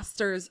other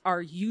casters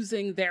are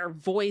using their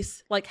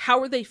voice, like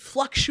how are they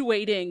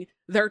fluctuating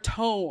their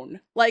tone?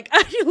 Like,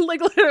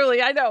 like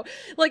literally, I know,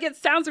 like it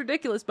sounds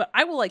ridiculous, but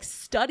I will like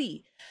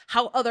study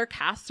how other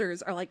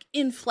casters are like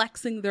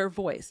inflexing their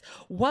voice.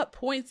 What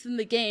points in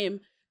the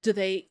game do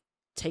they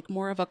take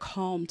more of a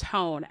calm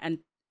tone and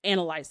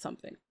analyze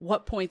something?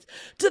 What points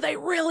do they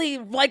really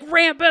like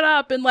ramp it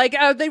up and like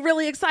are they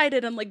really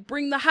excited and like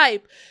bring the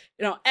hype,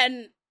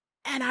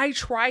 and I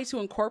try to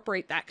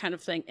incorporate that kind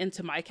of thing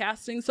into my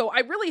casting. So I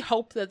really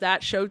hope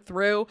that showed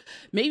through.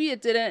 Maybe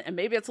it didn't, and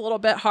maybe it's a little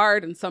bit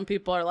hard, and some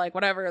people are like,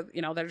 whatever,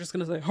 they're just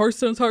gonna say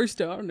Hearthstone's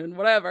Hearthstone and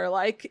whatever,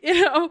 like,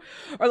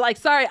 or like,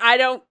 sorry, I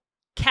don't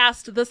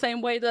cast the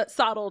same way that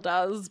Sottle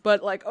does,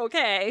 but like,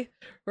 okay,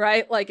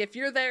 right? Like, if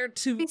you're there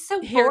to, it'd be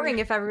so boring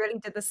if everybody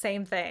did the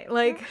same thing,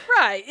 like,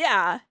 right,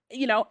 yeah,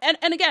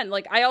 and again,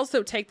 like, I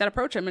also take that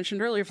approach I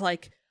mentioned earlier of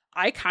like,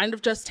 I kind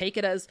of just take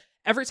it as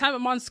every time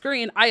I'm on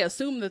screen, I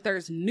assume that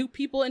there's new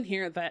people in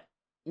here that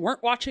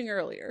weren't watching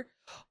earlier,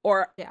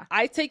 or yeah.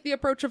 I take the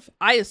approach of,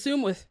 I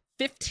assume with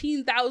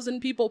 15,000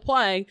 people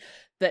playing,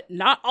 that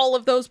not all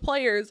of those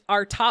players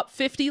are top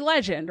 50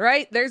 legend,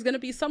 right? There's going to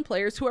be some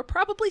players who are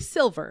probably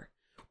silver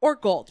or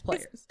gold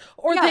players,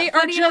 or they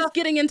are just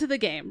getting into the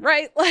game,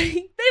 right? Like,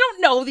 they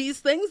don't know these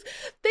things.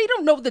 They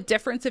don't know the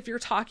difference if you're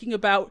talking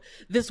about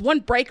this one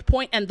break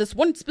point and this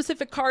one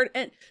specific card,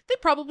 and they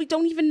probably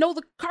don't even know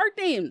the card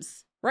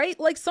names, right?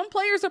 Like, some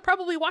players are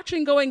probably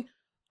watching going,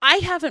 I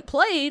haven't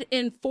played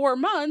in 4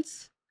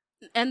 months,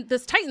 and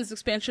this Titans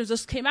expansion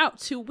just came out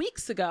 2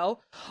 weeks ago.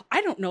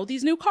 I don't know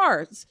these new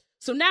cards.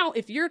 So now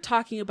if you're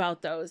talking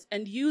about those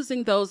and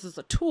using those as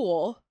a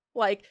tool,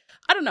 like,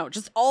 I don't know,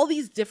 just all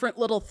these different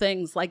little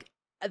things, like,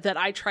 that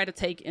I try to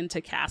take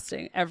into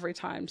casting every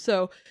time.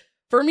 So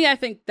for me, I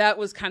think that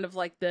was kind of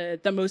like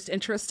the most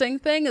interesting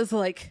thing is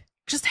like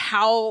just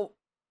how,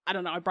 I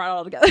don't know, I brought it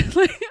all together.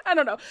 Like, I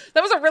don't know.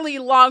 That was a really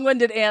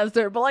long-winded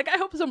answer, but like I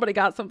hope somebody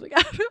got something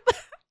out of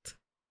that.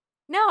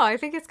 No, I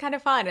think it's kind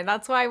of fun. And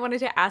that's why I wanted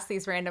to ask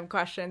these random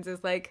questions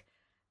is like,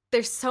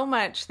 there's so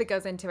much that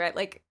goes into it.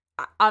 Like,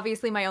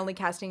 obviously, my only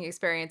casting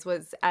experience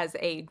was as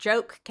a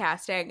joke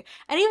casting.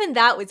 And even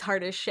that was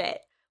hard as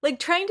shit. Like,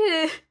 trying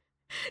to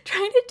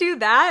do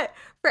that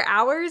for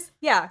hours.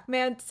 Yeah,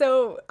 man.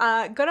 So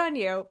good on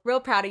you. Real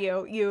proud of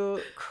you.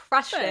 You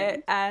crushed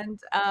it. And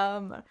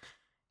I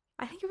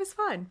think it was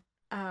fun.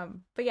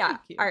 But yeah,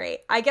 all right.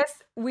 I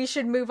guess we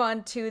should move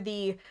on to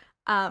the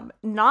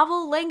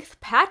novel length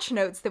patch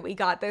notes that we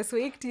got this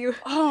week. Do you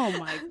Oh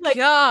my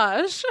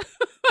gosh.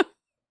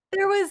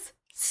 There was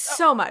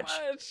so much.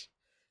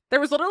 There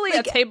was literally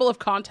a table of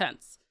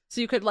contents. So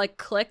you could like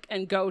click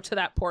and go to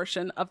that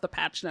portion of the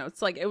patch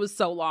notes. Like it was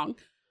so long.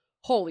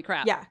 Holy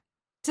crap. Yeah.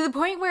 To the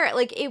point where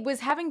like it was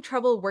having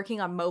trouble working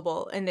on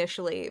mobile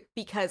initially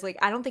because like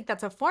I don't think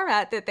that's a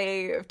format that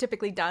they've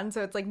typically done.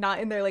 So it's like not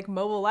in their like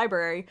mobile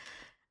library.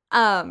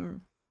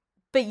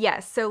 But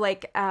yes, so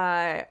like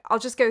I'll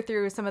just go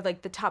through some of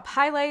like the top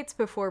highlights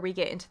before we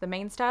get into the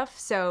main stuff.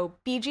 So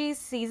BG's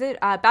season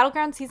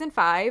Battleground Season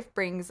 5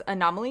 brings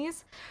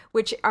anomalies,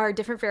 which are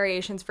different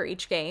variations for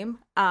each game.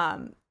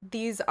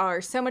 These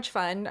are so much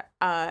fun.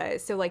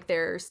 So like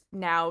there's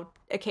now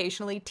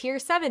occasionally tier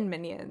 7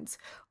 minions,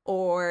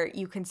 or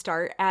you can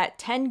start at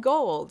 10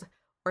 gold,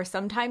 or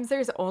sometimes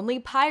there's only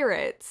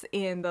pirates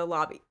in the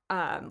lobby,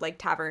 like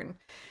tavern.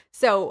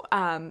 So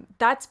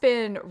that's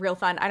been real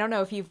fun. I don't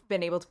know if you've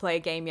been able to play a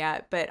game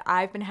yet, but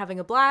I've been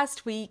having a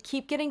blast. We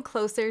keep getting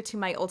closer to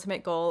my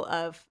ultimate goal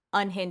of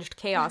unhinged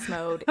chaos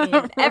mode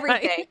in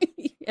everything.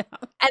 Yeah.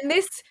 And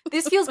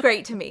this feels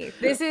great to me.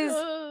 This is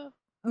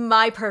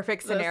my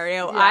perfect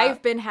scenario. Yeah.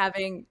 I've been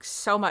having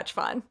so much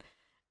fun.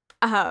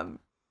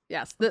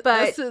 Yes,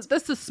 this is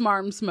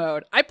Smarms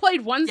mode. I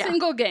played one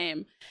single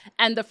game,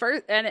 and the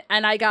first and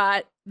I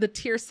got the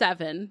tier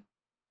 7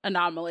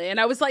 anomaly, and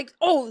I was like,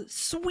 "Oh,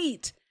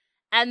 sweet!"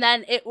 And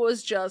then it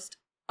was just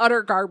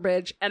utter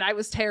garbage, and I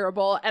was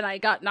terrible, and I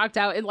got knocked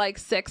out in like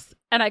 6th,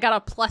 and I got a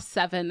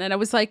 +7, and I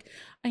was like,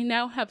 "I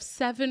now have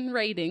 7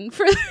 rating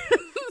for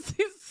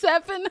this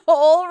 7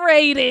 whole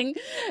rating,"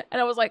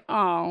 and I was like,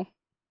 "Oh,"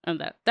 and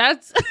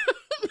that's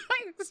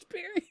my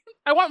experience.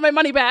 I want my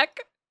money back.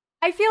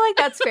 I feel like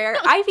that's fair.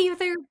 I've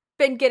either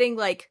been getting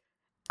like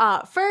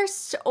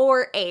 1st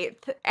or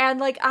 8th, and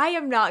like I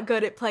am not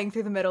good at playing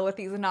through the middle with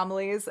these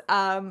anomalies.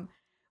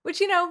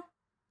 Which, you know,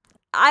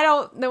 I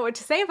don't know what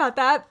to say about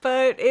that,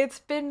 but it's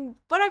been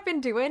what I've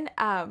been doing.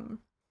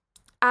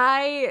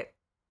 I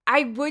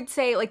would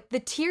say like the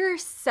tier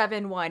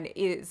 7 one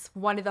is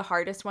one of the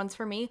hardest ones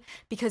for me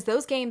because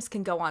those games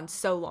can go on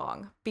so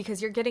long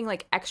because you're getting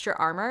like extra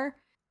armor,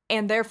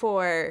 and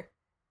therefore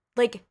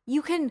like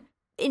you can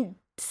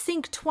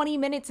sink 20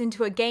 minutes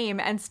into a game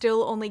and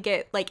still only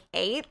get like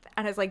 8th,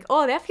 and it's like,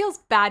 oh, that feels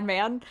bad,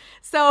 man.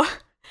 So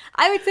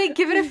I would say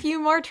give it a few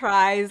more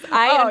tries.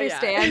 I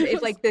understand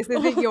if like this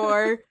isn't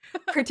your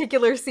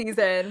particular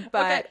season,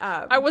 but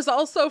okay. I was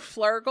also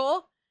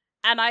Flurgle,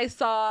 and I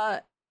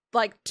saw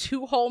like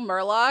 2 whole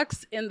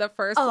Murlocs in the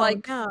first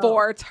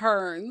 4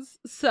 turns.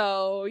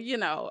 So, you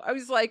know, I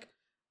was like,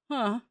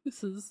 huh,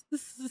 this is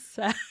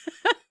sad.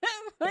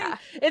 Yeah.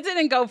 It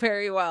didn't go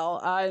very well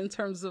in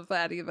terms of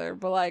that either,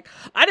 but like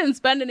I didn't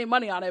spend any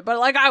money on it, but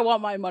like I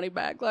want my money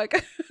back.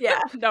 Like, yeah,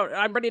 no,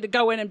 I'm ready to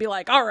go in and be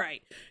like, all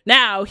right,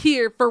 now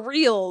here for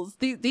reals,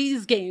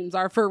 these games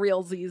are for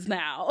realsies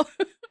now.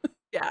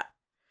 Yeah.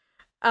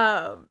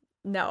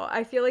 No,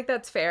 I feel like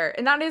that's fair,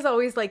 and that is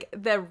always like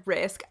the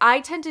risk.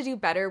 I tend to do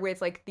better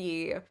with like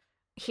the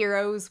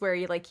heroes where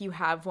you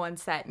have one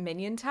set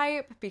minion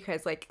type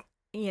because like,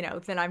 you know,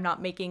 then I'm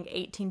not making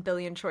 18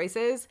 billion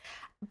choices.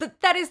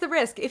 But that is the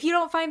risk. If you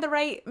don't find the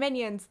right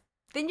minions,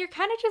 then you're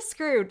kind of just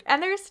screwed.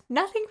 And there's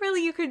nothing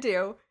really you could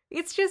do.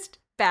 It's just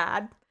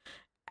bad.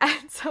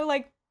 And so,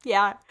 like,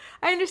 yeah,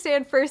 I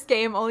understand first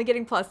game only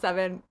getting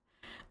 +7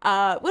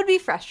 would be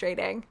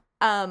frustrating.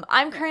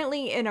 I'm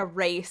currently in a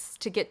race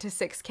to get to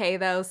 6K,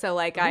 though. So,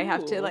 like, I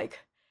have to, like,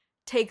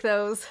 take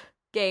those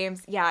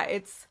games. Yeah,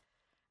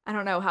 I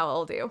don't know how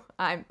I'll do.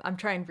 I'm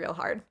trying real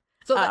hard.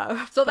 So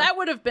that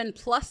would have been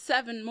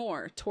 +7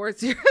 more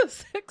towards your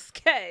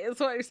 6K is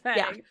what you're saying.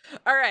 Yeah.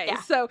 All right.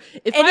 Yeah. So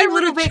if any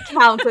little bit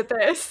counts at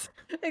this.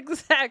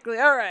 Exactly.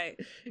 All right.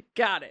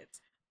 Got it.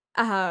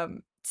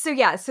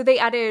 So they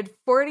added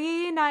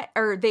 49,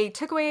 or they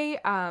took away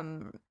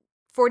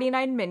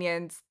 49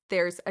 minions.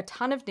 There's a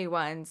ton of new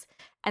ones,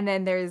 and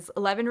then there's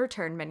 11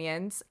 return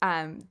minions.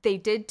 They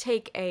did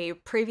take a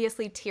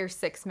previously tier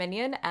 6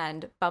 minion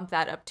and bump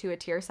that up to a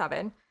tier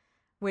 7,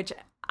 which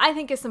I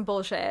think is some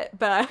bullshit,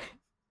 but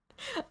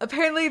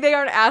apparently they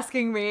aren't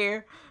asking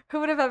me. Who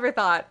would have ever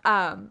thought?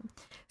 And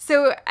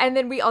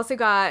then we also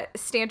got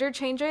standard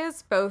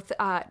changes, both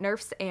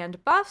nerfs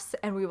and buffs,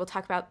 and we will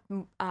talk about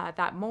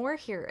that more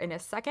here in a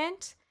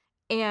second.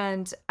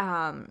 And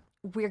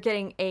we're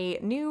getting a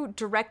new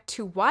direct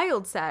to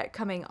wild set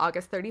coming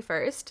August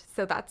 31st.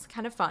 So that's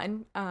kind of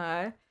fun.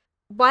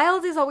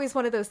 Wild is always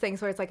one of those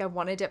things where it's like I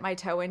want to dip my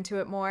toe into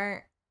it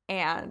more,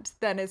 and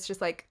then it's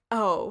just like,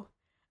 oh,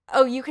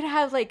 you can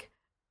have like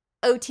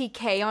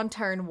OTK on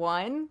turn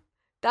 1.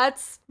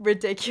 That's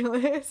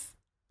ridiculous.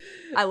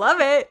 I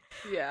love it.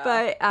 Yeah.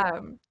 But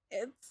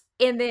It's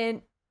and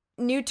then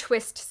new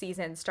twist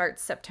season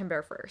starts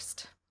September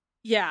 1st.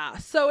 Yeah,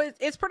 so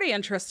it's pretty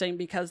interesting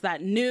because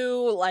that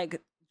new,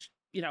 like,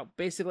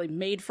 basically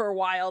made for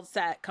wild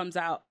set comes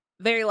out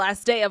very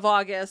last day of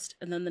August,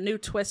 and then the new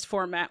twist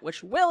format,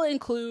 which will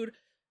include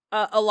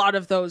a lot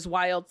of those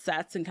wild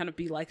sets and kind of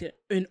be like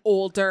an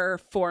older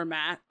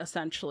format,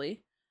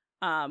 essentially.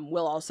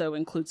 Will also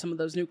include some of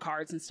those new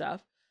cards and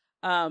stuff.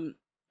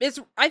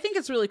 I think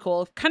it's really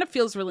cool. It kind of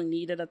feels really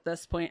needed at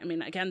this point. I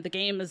mean, again, the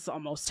game is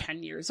almost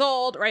 10 years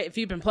old, right? If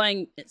you've been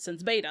playing it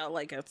since beta,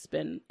 like it's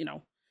been,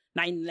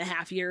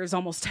 9.5 years,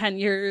 almost 10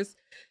 years.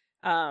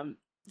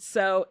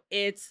 So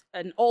it's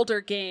an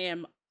older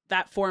game.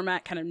 That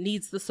format kind of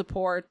needs the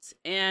support.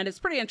 And it's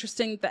pretty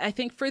interesting that I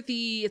think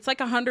it's like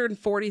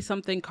 140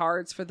 something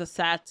cards for the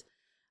set.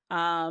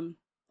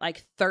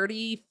 Like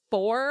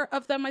 34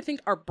 of them, I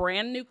think, are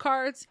brand new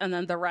cards. And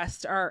then the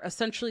rest are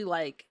essentially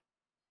like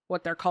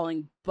what they're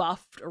calling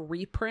buffed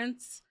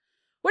reprints,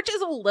 which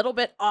is a little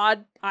bit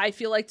odd, I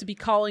feel like, to be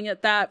calling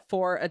it that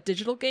for a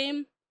digital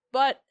game.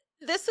 But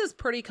this is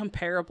pretty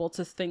comparable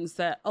to things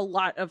that a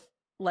lot of,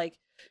 like,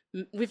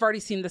 we've already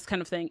seen this kind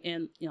of thing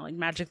in, like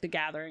Magic the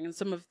Gathering and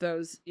some of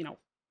those,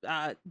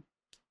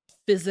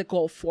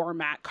 physical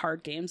format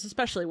card games,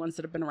 especially ones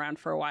that have been around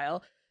for a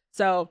while.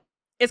 So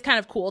it's kind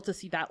of cool to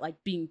see that, like,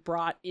 being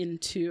brought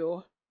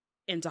into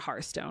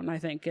Hearthstone, I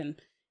think. And,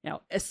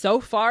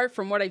 so far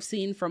from what I've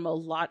seen from a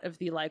lot of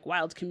the, like,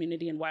 Wild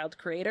community and Wild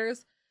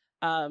creators,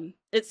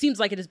 it seems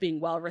like it is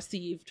being well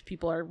received.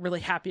 People are really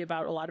happy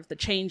about a lot of the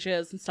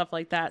changes and stuff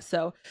like that.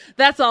 So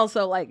that's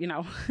also like,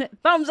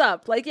 thumbs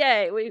up, like,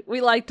 yay,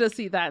 we like to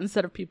see that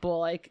instead of people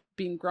like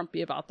being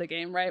grumpy about the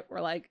game, right? We're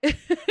like,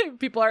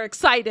 people are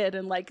excited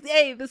and like,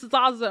 hey, this is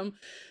awesome.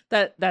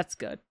 That's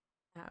good.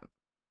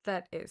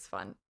 That is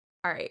fun.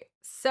 All right.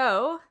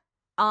 So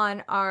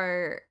on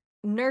our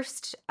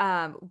nursed,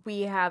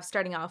 we have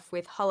starting off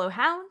with Hollow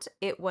Hound.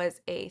 It was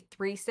a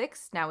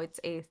 3/6. Now it's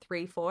a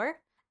 3/4.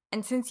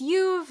 And since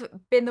you've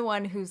been the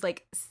one who's,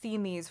 like,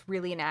 seen these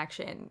really in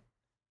action,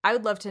 I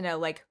would love to know,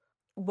 like,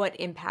 what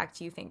impact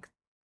you think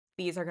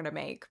these are going to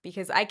make.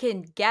 Because I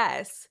can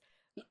guess,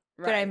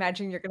 but I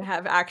imagine you're going to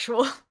have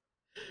actual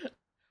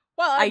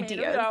well,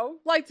 ideas.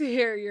 Like to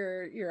hear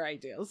your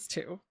ideas,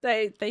 too.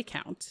 They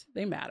count.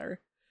 They matter.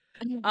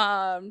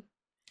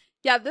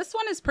 Yeah, this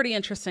one is pretty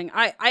interesting.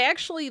 I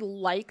actually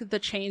like the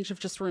change of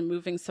just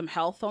removing some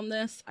health on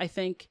this. I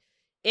think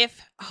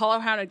if Hollow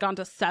Hound had gone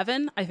to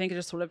 7, I think it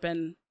just would have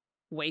been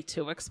way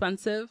too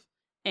expensive.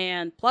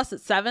 And plus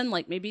at 7,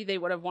 like, maybe they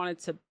would have wanted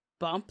to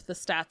bump the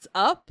stats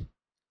up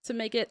to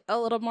make it a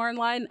little more in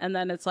line. And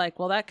then it's like,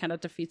 well, that kind of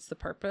defeats the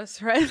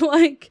purpose, right?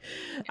 Like,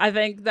 I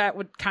think that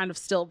would kind of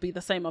still be the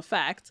same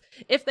effect.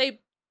 If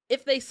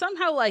they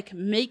somehow, like,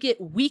 make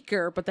it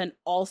weaker, but then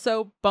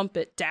also bump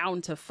it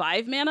down to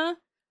 5 mana,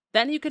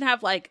 then you can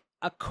have, like,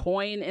 a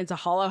coin into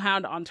Hollow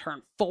Hound on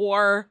turn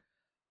 4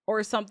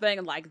 or something.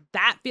 And, like,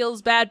 that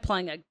feels bad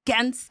playing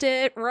against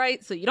it,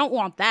 right? So you don't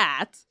want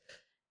that.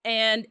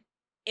 And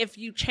if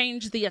you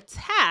change the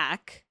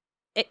attack,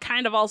 it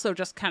kind of also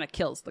just kind of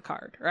kills the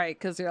card, right?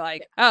 Because you're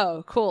like,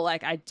 oh, cool,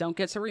 like, I don't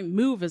get to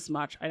remove as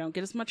much. I don't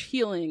get as much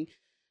healing.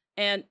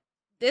 And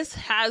this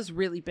has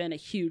really been a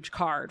huge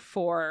card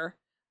for,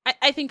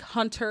 I think,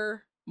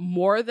 Hunter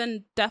more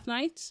than Death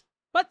Knight,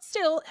 but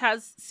still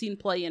has seen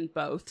play in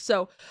both.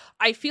 So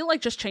I feel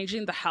like just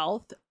changing the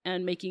health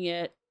and making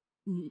it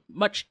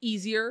much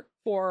easier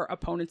for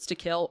opponents to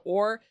kill,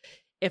 or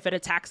if it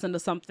attacks into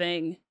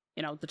something,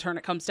 the turn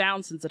it comes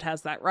down, since it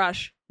has that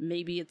rush,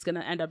 maybe it's going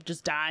to end up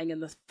just dying in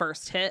the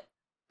first hit.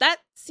 That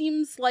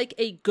seems like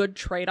a good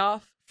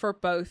trade-off for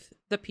both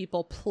the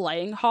people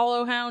playing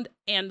Hollow Hound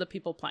and the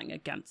people playing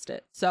against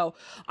it. So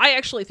I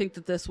actually think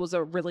that this was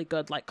a really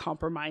good, like,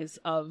 compromise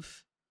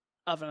of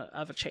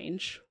a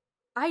change.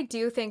 I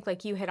do think,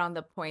 like, you hit on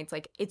the points.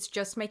 Like, it's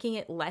just making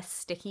it less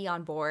sticky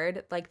on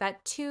board. Like,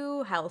 that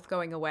 2 health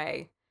going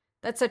away,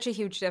 that's such a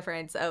huge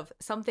difference of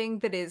something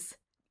that is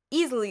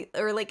easily,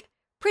 or, like,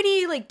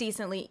 pretty, like,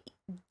 decently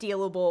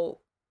dealable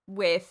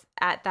with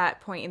at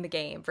that point in the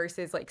game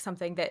versus, like,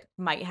 something that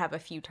might have a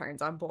few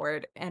turns on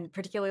board. And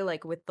particularly,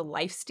 like, with the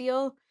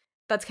lifesteal,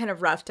 that's kind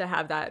of rough to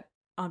have that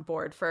on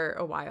board for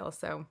a while.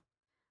 So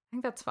I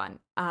think that's fun.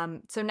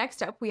 So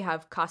next up, we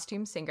have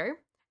Costume Singer.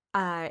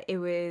 It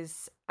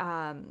was,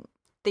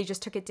 they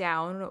just took it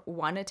down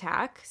 1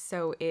 attack.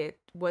 So it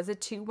was a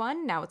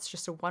 2/1. Now it's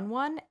just a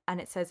 1/1.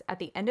 And it says, at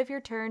the end of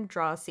your turn,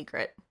 draw a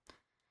secret.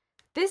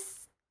 This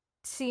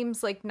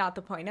seems like not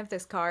the point of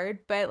this card,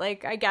 but,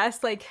 like, I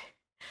guess, like,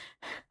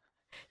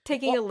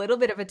 taking a little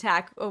bit of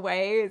attack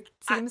away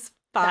seems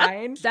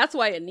fine. That's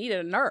why it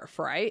needed a nerf,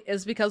 right?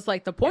 Is because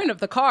like the point of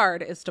the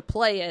card is to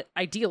play it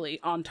ideally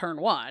on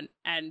turn 1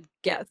 and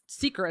get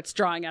secrets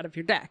drawing out of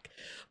your deck.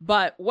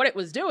 But what it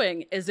was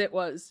doing is it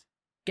was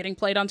getting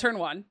played on turn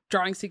 1,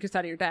 drawing secrets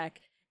out of your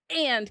deck,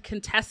 and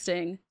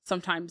contesting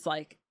sometimes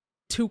like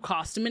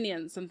 2-cost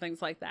minions and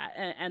things like that,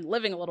 and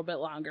living a little bit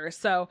longer.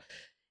 So,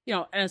 you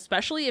know, and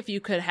especially if you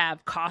could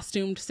have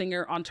costumed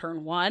Singer on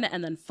turn 1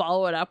 and then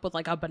follow it up with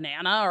like a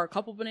banana or a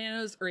couple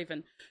bananas, or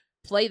even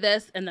play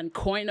this and then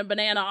coin a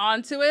banana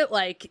onto it,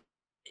 like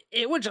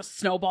it would just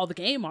snowball the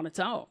game on its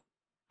own.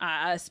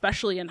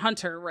 Especially in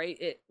Hunter, right?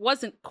 It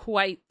wasn't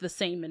quite the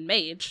same in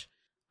Mage,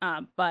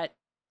 but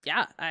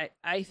yeah,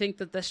 I think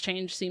that this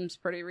change seems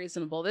pretty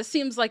reasonable. This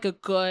seems like a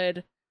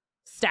good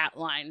stat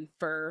line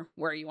for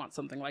where you want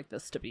something like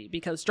this to be,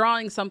 because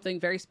drawing something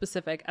very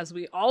specific, as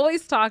we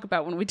always talk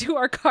about when we do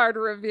our card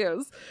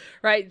reviews,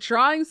 right?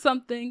 Drawing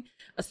something,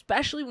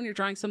 especially when you're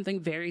drawing something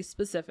very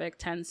specific,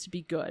 tends to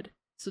be good.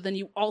 So then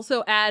you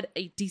also add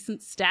a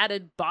decent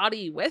statted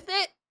body with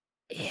it.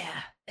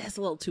 Yeah, it's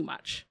a little too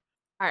much.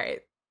 All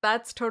right,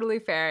 that's totally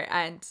fair.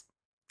 And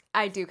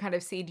I do kind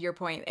of cede your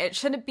point. It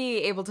shouldn't be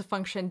able to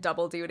function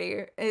double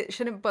duty. It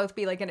shouldn't both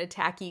be like an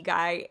attacky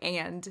guy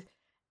and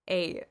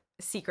a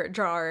secret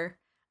drawer.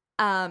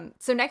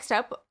 So next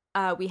up,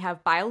 we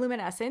have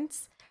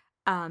Bioluminescence.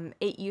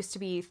 It used to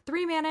be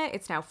 3 mana.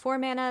 It's now 4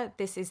 mana.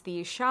 This is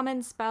the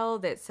Shaman spell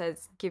that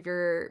says give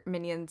your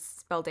minions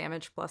spell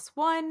damage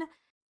 +1.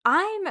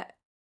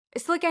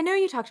 It's like, I know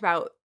you talked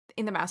about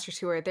in the Master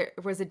Tour, there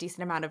was a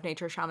decent amount of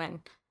Nature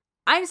Shaman.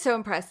 I'm so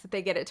impressed that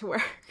they get it to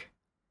work.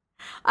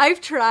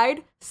 I've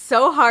tried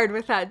so hard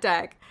with that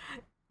deck.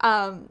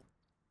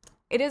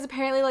 It is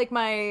apparently like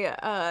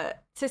my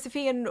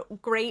Sisyphean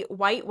great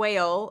white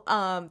whale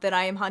that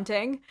I am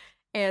hunting,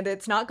 and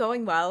it's not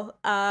going well.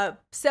 But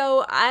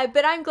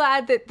I'm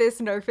glad that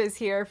this nerf is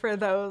here for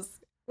those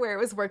where it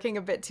was working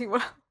a bit too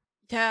well.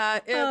 Yeah,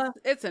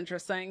 it's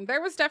interesting.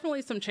 There was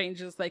definitely some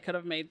changes they could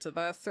have made to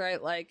this,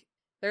 right? Like,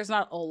 there's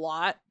not a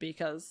lot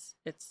because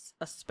it's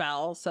a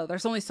spell, so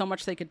there's only so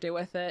much they could do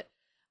with it.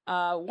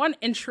 One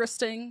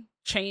interesting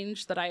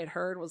change that I had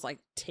heard was like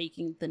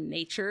taking the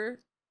nature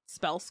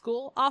spell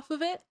school off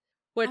of it,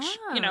 which,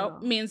 you know,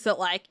 means that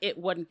like it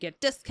wouldn't get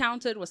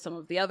discounted with some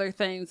of the other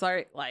things,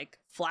 like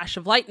Flash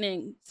of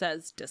Lightning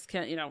says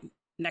discount, you know,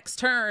 next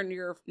turn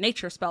your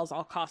nature spells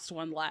all cost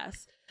 1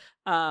 less.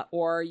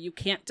 Or you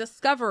can't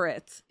discover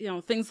it, you know,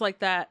 things like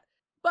that.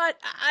 But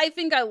I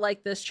think I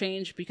like this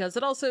change because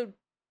it also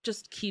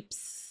just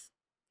keeps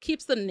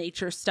the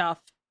nature stuff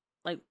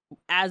like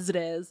as it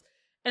is,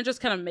 and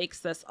just kind of makes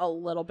this a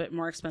little bit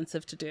more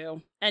expensive to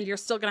do. And you're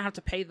still gonna have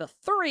to pay the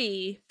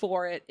 3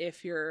 for it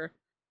if you're,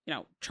 you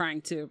know,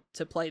 trying to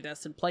play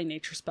this and play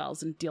nature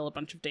spells and deal a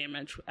bunch of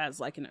damage as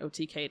like an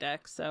OTK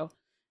deck. So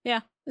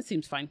yeah, it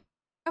seems fine.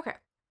 Okay.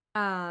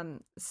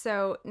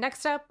 So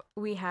next up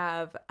we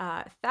have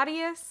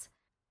Thaddeus.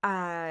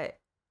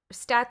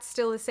 Stats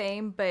still the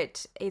same,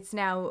 but it's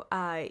now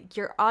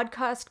your odd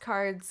cost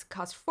cards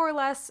cost 4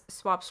 less,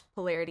 swaps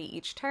polarity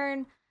each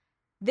turn.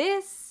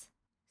 This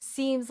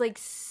seems like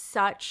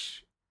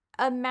such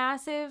a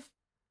massive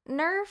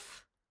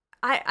nerf.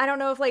 I don't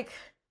know if like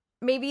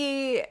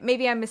maybe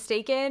I'm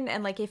mistaken,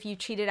 and like if you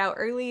cheat it out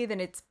early then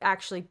it's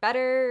actually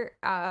better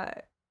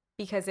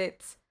because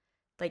it's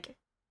like,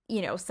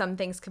 you know, some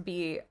things could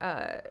be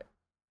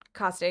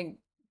costing,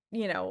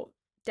 you know,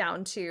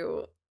 down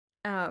to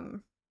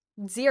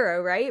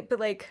 0, right? But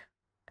like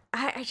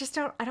I just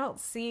don't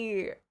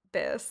see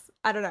this.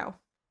 I don't know.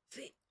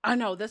 See, I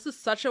know this is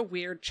such a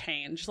weird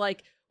change.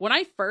 Like when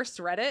I first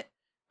read it,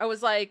 I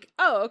was like,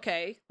 oh,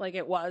 okay. Like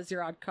it was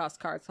your odd cost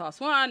cards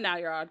cost 1, now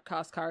your odd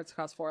cost cards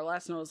cost 4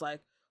 less, and I was like,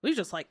 we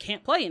just like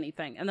can't play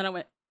anything. And then I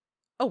went,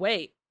 oh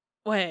wait.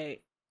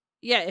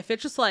 Yeah, if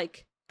it just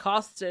like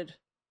costed,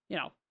 you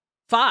know,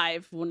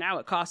 5, well now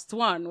it costs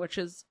 1, which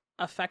is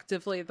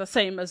effectively the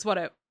same as what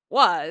it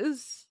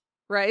was,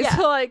 right? Yeah.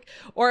 So like,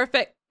 or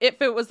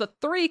if it was a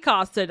 3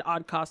 costed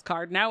odd cost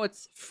card, now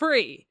it's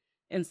free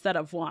instead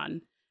of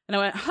 1. And I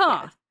went,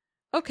 huh,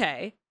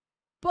 okay.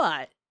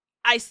 But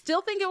I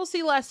still think it will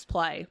see less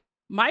play.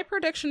 My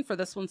prediction for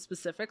this one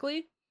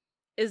specifically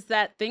is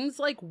that things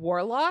like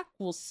Warlock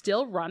will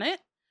still run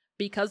it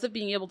because of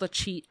being able to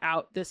cheat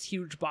out this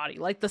huge body.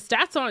 Like the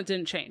stats on it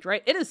didn't change,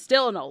 right? It is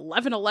still an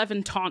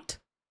 11/11 taunt.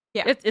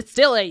 Yeah. It's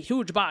still a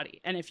huge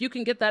body. And if you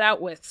can get that out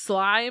with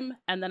Slime,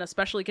 and then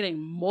especially getting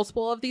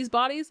multiple of these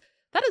bodies,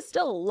 that is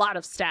still a lot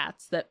of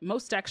stats that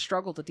most decks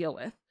struggle to deal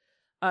with.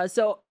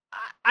 So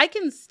I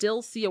can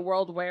still see a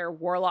world where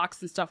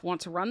Warlocks and stuff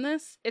want to run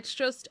this. It's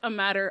just a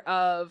matter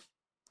of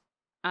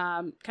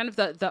kind of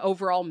the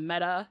overall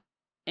meta.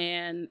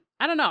 And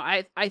I don't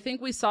know. I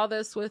think we saw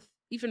this with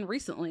even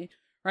recently,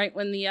 right?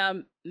 When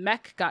the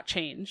mech got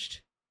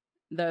changed,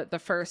 the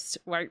first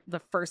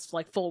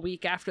like full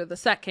week after the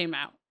set came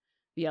out.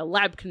 The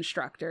lab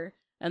constructor,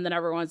 and then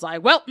everyone's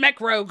like, well, Mech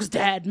Rogue's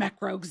dead,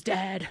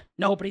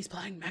 nobody's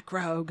playing Mech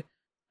Rogue.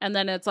 And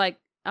then it's like,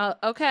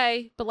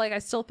 okay, but like I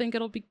still think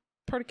it'll be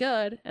pretty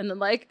good. And then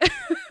like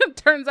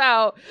turns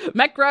out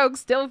Mech Rogue's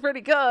still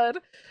pretty good.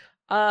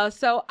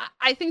 So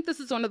I think this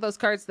is one of those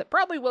cards that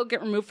probably will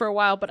get removed for a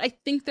while, but I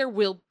think there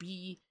will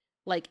be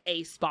like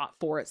a spot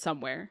for it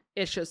somewhere.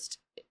 It's just,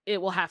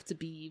 it will have to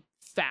be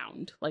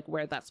found, like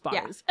where that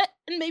spot is.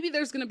 And maybe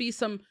there's going to be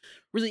some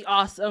really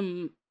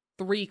awesome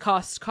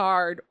 3-cost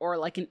card or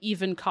like an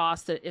even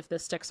cost that if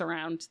this sticks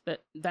around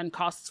that then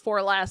costs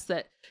 4 less,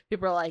 that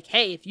people are like,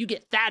 hey, if you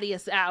get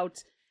Thaddeus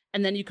out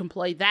and then you can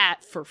play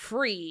that for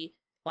free,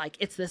 like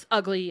it's this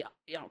ugly,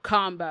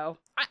 combo.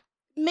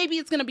 Maybe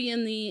it's going to be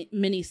in the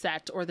mini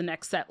set or the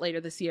next set later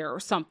this year or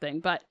something,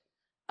 but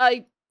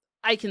I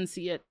can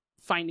see it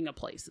finding a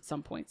place at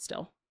some point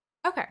still.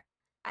 Okay.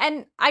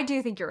 And I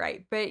do think you're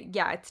right, but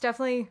yeah, it's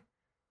definitely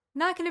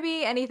not going to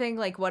be anything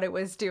like what it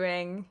was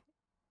doing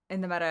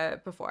in the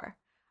meta before.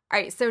 All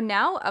right, so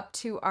now up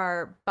to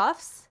our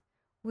buffs.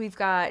 We've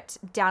got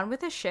Down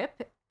with a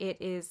Ship.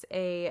 It is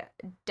a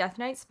Death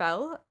Knight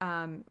spell.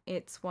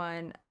 It's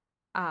one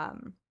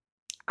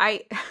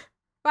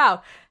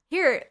wow.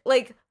 Here,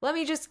 like, let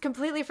me just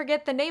completely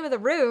forget the name of the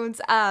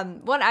runes.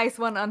 One ice,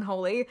 one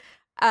unholy.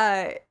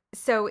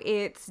 So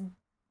it's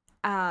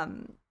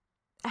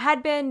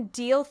had been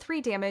deal 3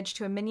 damage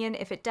to a minion.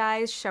 If it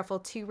dies, shuffle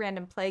 2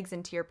 random plagues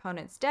into your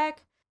opponent's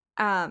deck.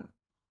 And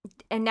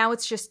now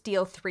it's just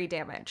deal 3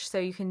 damage. So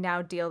you can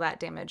now deal that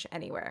damage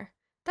anywhere.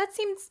 That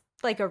seems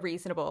like a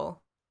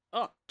reasonable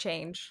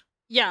change.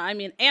 Yeah, I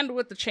mean, and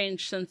with the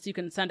change, since you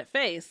can send it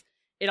face,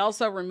 it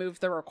also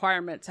removed the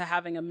requirement to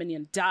having a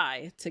minion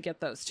die to get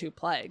those 2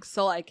 plagues.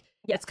 So, like,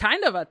 it's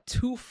kind of a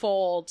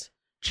twofold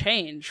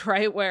change,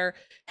 right? Where,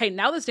 hey,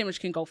 now this damage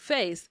can go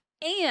face,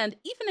 and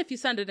even if you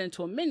send it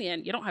into a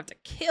minion, you don't have to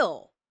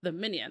kill the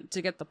minion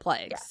to get the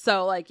plagues. Yeah.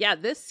 So, like, yeah,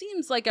 this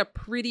seems like a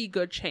pretty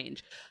good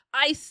change.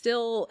 I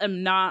still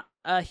am not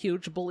a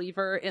huge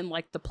believer in,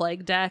 like, the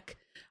plague deck.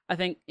 I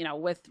think,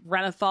 with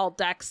Renathal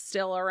decks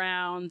still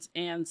around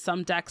and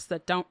some decks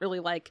that don't really,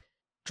 like,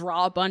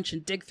 draw a bunch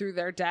and dig through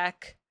their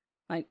deck,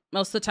 like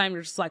most of the time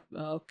you're just like,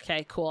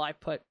 okay, cool, I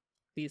put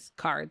these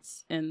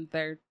cards in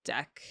their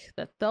deck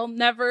that they'll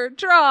never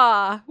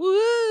draw,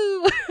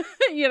 woo.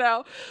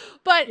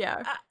 But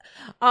yeah,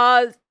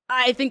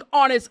 I think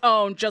on its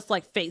own, just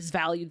like face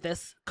value,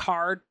 this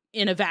card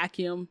in a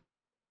vacuum,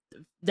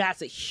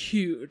 that's a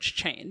huge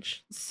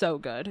change. So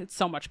good. It's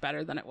so much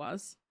better than it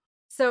was.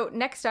 So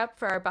next up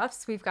for our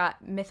buffs, we've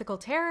got Mythical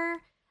Terror.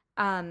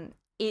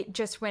 It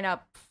just went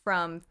up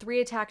from 3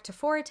 attack to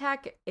 4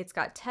 attack. It's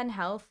got 10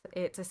 health.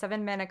 It's a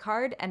 7 mana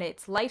card, and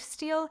it's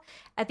lifesteal.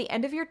 At the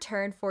end of your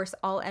turn, force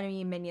all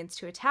enemy minions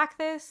to attack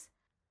this.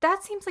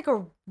 That seems like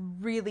a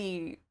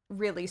really,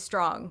 really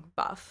strong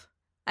buff.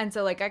 And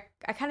so, like,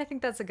 I kind of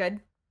think that's a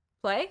good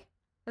play.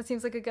 That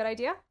seems like a good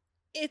idea.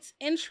 It's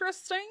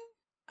interesting.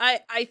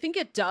 I think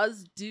it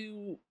does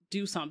do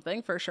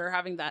something for sure,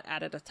 having that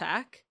added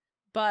attack.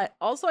 But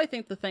also I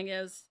think the thing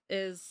is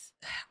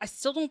I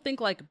still don't think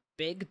like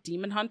big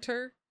Demon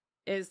Hunter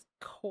is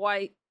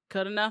quite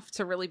good enough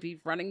to really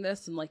be running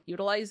this and like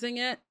utilizing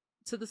it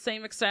to the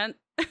same extent,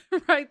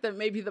 right? That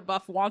maybe the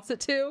buff wants it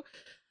to.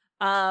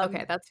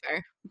 Okay, that's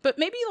fair. But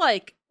maybe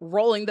like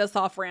rolling this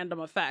off random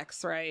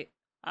effects, right?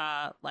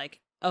 Like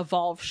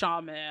Evolve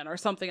Shaman or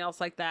something else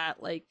like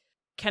that, like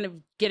kind of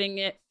getting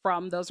it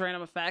from those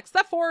random effects.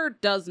 That 4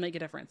 does make a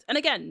difference. And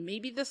again,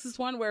 maybe this is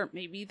one where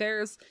maybe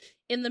there's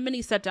in the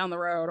mini set down the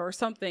road or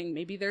something,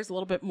 maybe there's a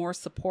little bit more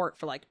support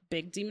for like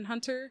big Demon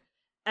Hunter,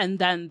 and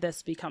then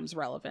this becomes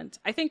relevant.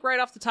 I think right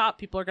off the top,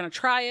 people are going to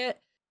try it,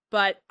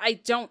 but I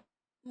don't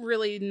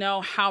really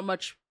know how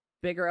much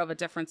bigger of a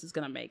difference it's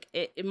going to make.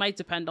 It might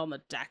depend on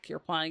the deck you're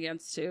playing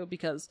against too,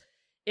 because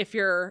if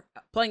you're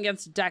playing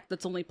against a deck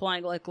that's only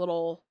playing like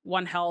little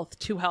 1 health,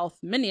 2 health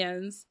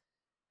minions,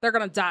 they're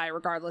going to die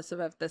regardless of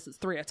if this is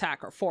 3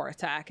 attack or 4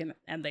 attack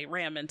and they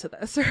ram into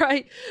this,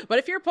 right? But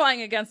if you're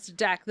playing against a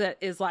deck that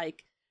is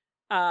like,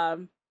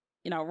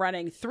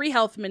 running 3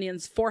 health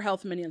minions, 4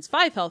 health minions,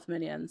 5 health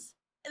minions,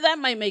 that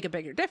might make a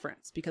bigger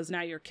difference because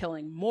now you're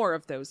killing more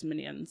of those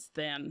minions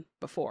than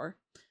before.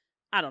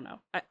 I don't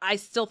know. I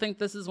still think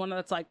this is one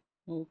that's like,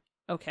 well,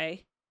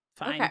 okay,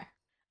 fine.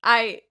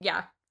 Okay.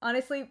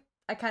 Honestly,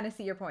 I kind of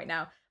see your point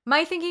now.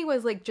 My thinking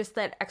was like just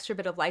that extra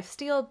bit of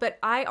lifesteal, but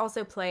I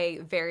also play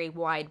very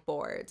wide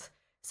boards.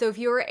 So if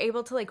you were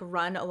able to like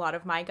run a lot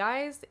of my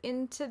guys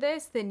into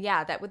this, then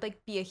yeah, that would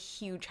like be a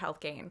huge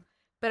health gain.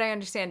 But I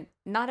understand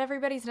not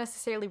everybody's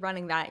necessarily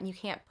running that, and you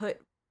can't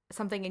put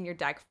something in your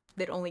deck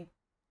that only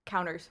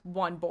counters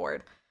 1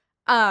 board.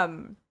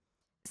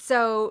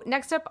 So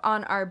next up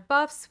on our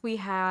buffs, we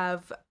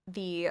have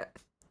the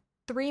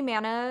 3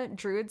 mana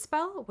druid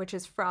spell, which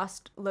is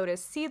Frost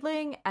Lotus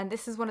Seedling, and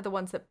this is one of the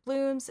ones that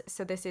blooms.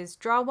 So this is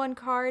draw 1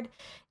 card.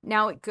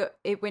 Now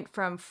it went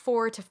from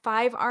 4 to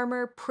 5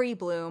 armor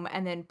pre-bloom,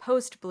 and then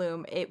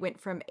post-bloom it went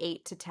from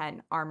 8 to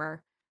 10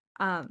 armor.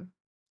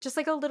 Just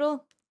like a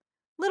little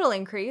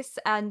increase.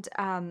 And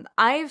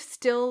I've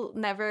still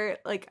never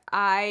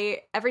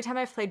every time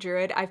I've played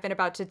druid, I've been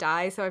about to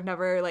die, so I've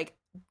never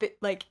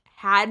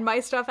had my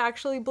stuff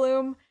actually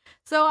bloom.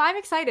 So I'm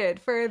excited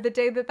for the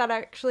day that that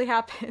actually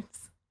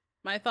happens.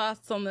 My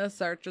thoughts on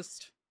this are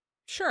just,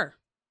 sure.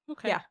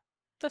 Okay. Yeah.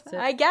 That's it.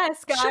 I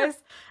guess, guys.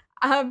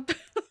 Sure.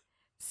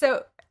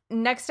 So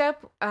next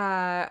up,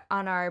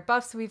 on our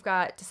buffs, we've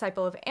got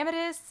Disciple of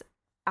Amethyst.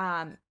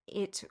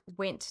 It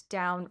went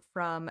down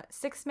from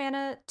 6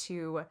 mana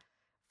to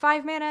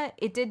 5 mana.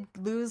 It did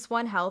lose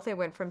 1 health. It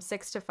went from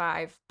 6 to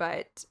 5,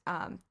 but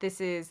this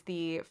is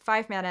the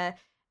 5 mana.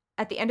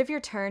 At the end of your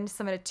turn,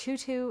 summon a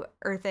 2/2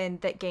 earthen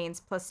that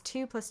gains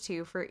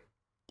 +2/+2 for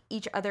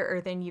each other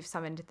earthen you've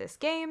summoned this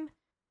game.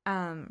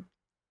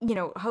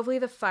 Hopefully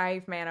the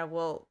 5 mana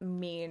will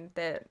mean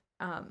that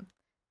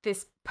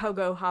this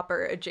pogo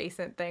hopper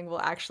adjacent thing will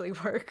actually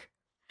work.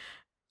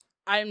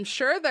 I'm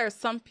sure there's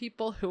some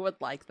people who would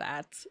like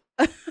that.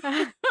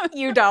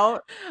 You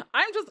don't.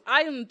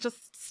 I'm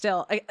just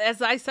still,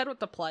 as I said with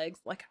the plagues,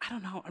 like, I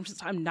don't know.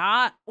 I'm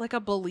not like a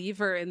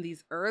believer in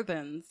these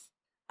earthens.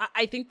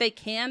 I think they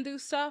can do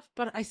stuff,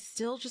 but I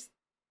still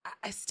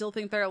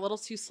think they're a little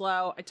too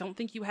slow. I don't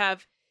think you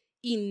have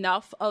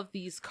enough of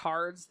these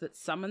cards that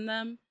summon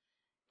them.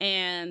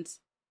 And,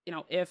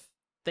 if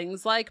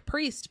things like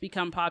Priest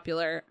become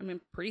popular, I mean,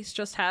 Priest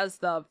just has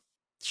the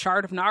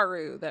Shard of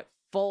Naru that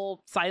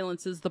full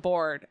silences the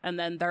board, and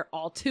then they're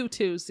all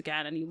 2/2s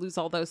again, and you lose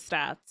all those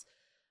stats.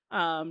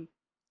 I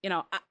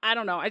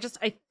don't know.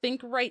 I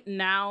think right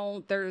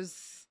now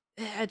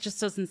it just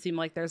doesn't seem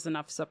like there's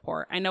enough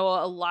support. I know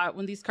a lot,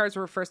 when these cards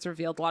were first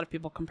revealed, a lot of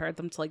people compared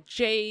them to like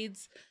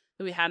Jades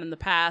that we had in the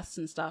past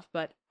and stuff,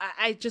 but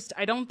I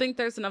don't think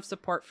there's enough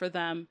support for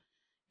them.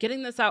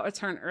 Getting this out a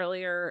turn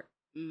earlier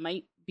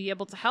might be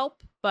able to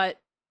help, but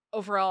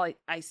overall,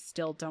 I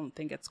still don't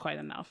think it's quite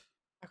enough.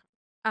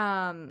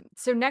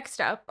 So next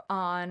up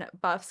on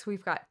buffs,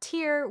 we've got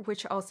Tear,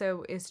 which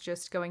also is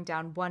just going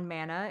down 1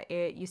 mana.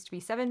 It used to be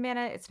 7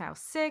 mana, it's now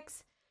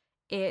 6.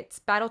 It's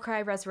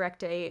Battlecry,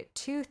 Resurrect a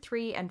 2,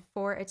 3, and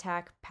 4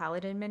 attack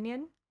paladin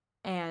minion.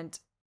 And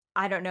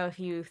I don't know if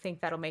you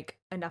think that'll make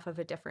enough of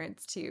a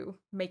difference to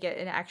make it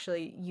an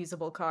actually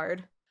usable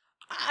card.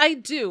 I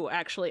do,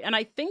 actually. And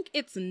I think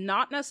it's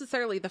not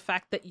necessarily the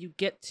fact that you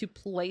get to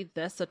play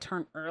this a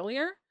turn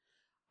earlier.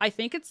 I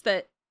think it's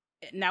that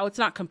now it's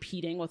not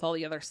competing with all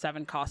the other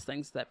 7 cost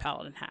things that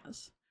Paladin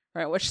has,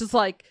 right? Which is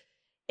like,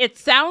 it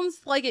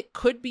sounds like it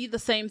could be the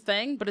same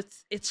thing, but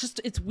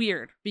it's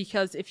weird,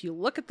 because if you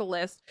look at the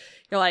list,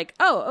 you're like,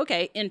 oh,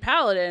 okay, in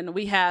Paladin,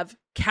 we have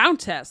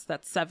Countess,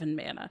 that's 7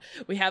 mana.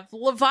 We have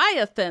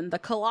Leviathan, the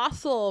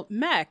colossal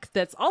mech,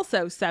 that's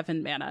also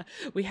 7 mana.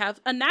 We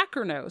have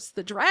Anachronos,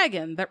 the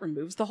dragon that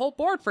removes the whole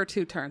board for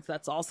 2 turns,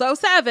 that's also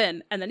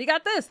 7. And then you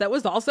got this, that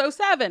was also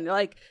 7. You're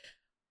like,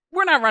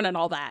 we're not running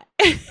all that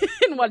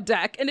in one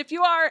deck. And if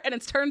you are, and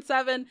it's turn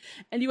 7,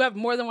 and you have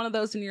more than one of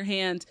those in your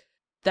hand,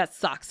 that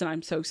sucks, and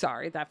I'm so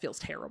sorry. That feels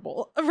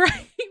terrible,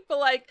 right? But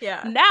like,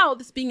 yeah. Now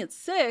this being at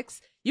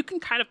 6, you can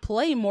kind of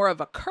play more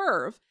of a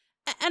curve.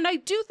 And I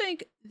do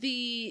think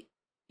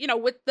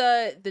with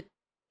the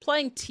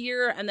playing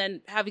Tear and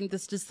then having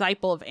this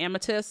Disciple of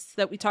Amethyst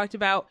that we talked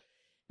about,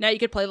 now you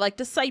could play like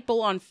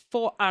Disciple on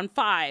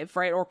 5,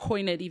 right? Or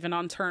coin it even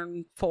on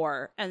turn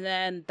 4. And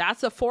then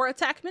that's a 4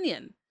 attack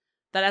minion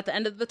that at the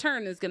end of the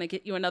turn is going to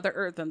get you another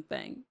earthen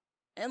thing.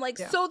 And like,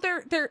 yeah. So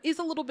there is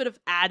a little bit of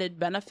added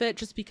benefit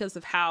just because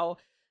of how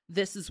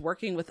this is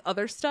working with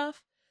other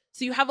stuff.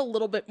 So you have a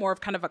little bit more of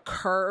kind of a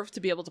curve to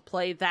be able to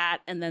play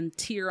that, and then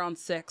Tear on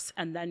 6,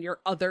 and then your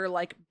other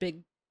like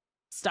big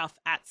stuff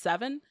at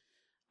 7.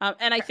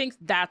 And I think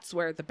that's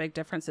where the big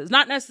difference is.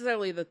 Not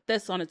necessarily that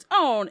this on its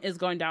own is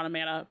going down a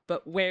mana,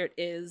 but where it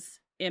is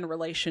in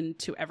relation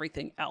to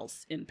everything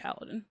else in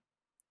Paladin.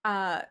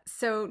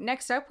 So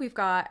next up we've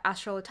got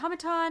Astral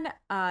Automaton.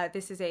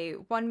 This is a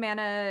 1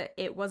 mana.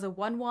 It was a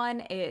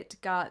 1/1. It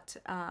got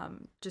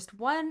just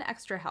 1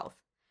 extra health,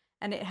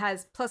 and it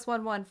has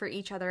 +1/1 for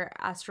each other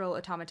Astral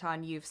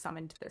Automaton you've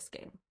summoned this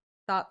game.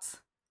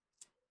 Thoughts?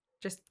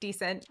 Just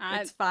decent.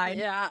 It's fine.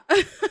 Yeah.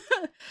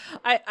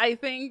 I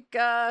think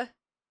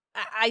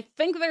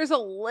there's a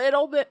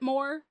little bit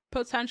more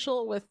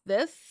potential with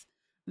this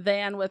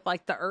than with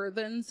like the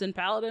Earthens in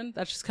Paladin.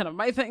 That's just kind of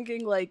my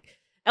thinking. Like,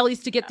 at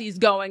least to get these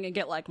going and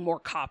get like more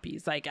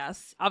copies, I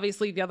guess.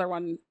 Obviously, the other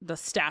one, the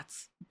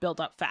stats build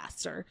up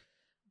faster.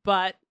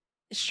 But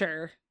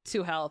sure,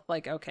 2 health,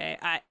 like, okay.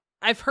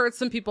 I've heard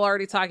some people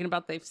already talking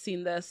about they've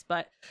seen this,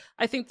 but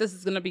I think this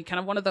is going to be kind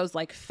of one of those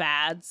like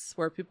fads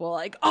where people are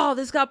like, oh,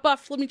 this got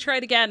buffed, let me try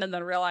it again. And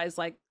then realize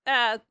like,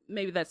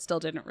 maybe that still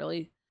didn't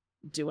really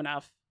do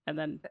enough, and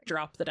then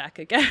drop the deck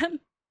again.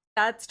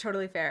 That's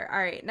totally fair. All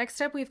right, next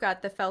up, we've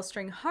got the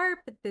Fellstring Harp.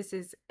 This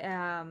is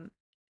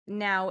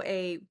now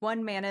a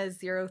 1 mana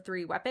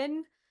 0/3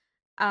 weapon,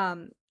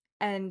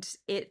 and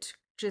it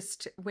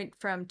just went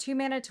from 2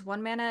 mana to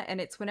 1 mana,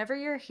 and it's whenever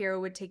your hero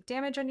would take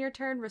damage on your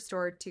turn,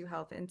 restore 2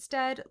 health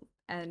instead,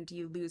 and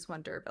you lose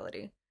 1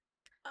 durability.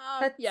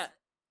 That's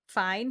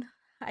fine,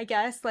 I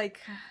guess. Like,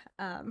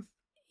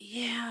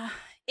 yeah,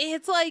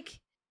 it's like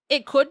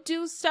it could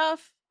do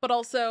stuff, but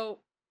also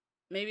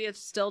Maybe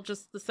it's still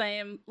just the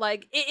same.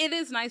 Like, it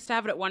is nice to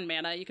have it at 1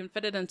 mana. You can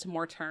fit it into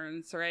more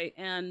turns, right?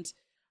 And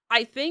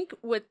I think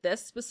with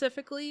this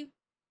specifically,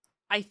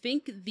 I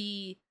think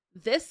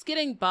this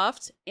getting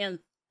buffed and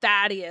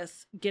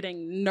Thaddeus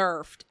getting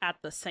nerfed at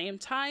the same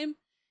time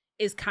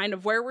is kind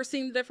of where we're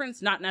seeing the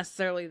difference. Not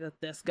necessarily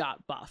that this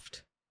got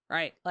buffed,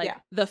 right? Like, Yeah.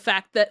 the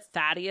fact that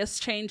Thaddeus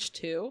changed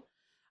too,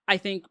 I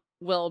think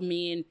will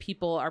mean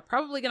people are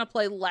probably going to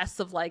play less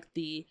of like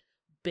the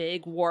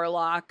big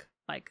warlock,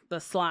 like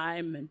the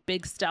slime and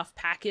big stuff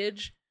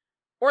package,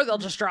 or they'll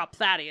just drop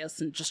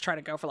Thaddeus and just try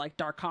to go for like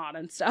Darkon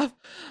and stuff.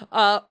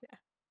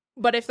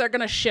 But if they're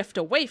going to shift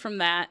away from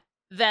that,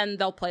 then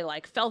they'll play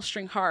like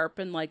Felstring Harp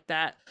and like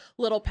that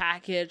little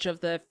package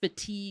of the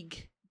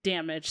fatigue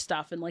damage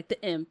stuff and like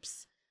the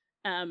imps.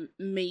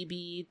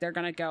 Maybe they're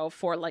going to go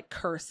for like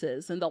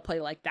curses and they'll play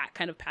like that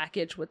kind of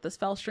package with this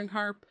Felstring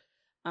Harp.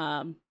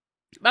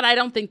 But I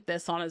don't think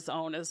this on its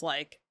own is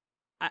like,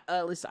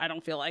 at least I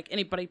don't feel like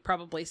anybody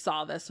probably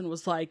saw this and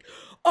was like,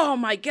 oh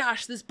my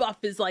gosh, this buff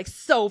is like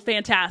so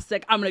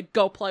fantastic. I'm going to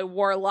go play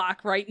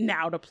Warlock right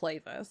now to play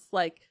this.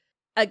 Like,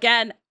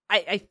 again,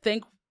 I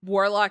think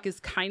Warlock is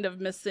kind of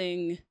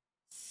missing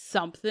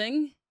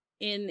something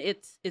in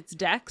its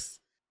decks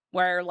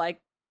where like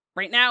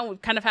right now we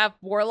kind of have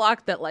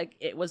Warlock that like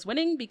it was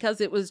winning because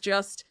it was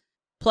just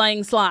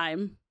playing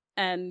slime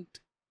and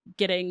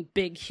getting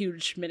big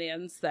huge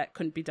minions that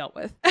couldn't be dealt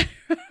with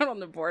on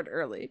the board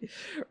early,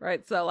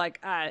 right? So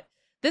like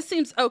this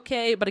seems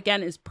okay, but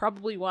again is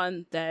probably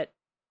one that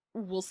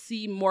we'll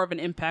see more of an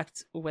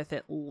impact with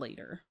it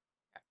later.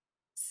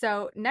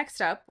 So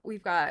next up,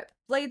 we've got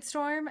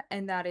Bladestorm,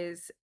 and that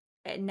is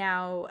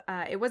now,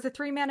 it was a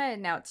 3 mana,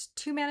 and now it's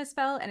 2 mana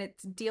spell, and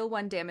it's deal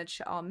 1 damage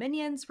to all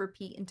minions,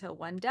 repeat until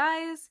 1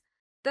 dies.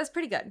 That's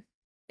pretty good,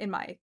 in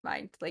my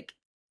mind. Like,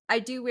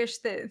 I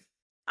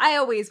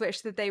always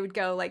wish that they would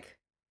go, like,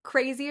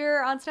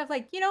 crazier on stuff,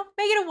 like, make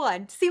it a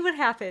 1, see what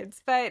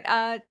happens. But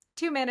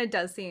 2 mana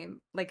does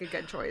seem like a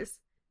good choice.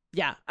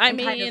 Yeah, I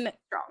mean, kind of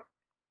strong.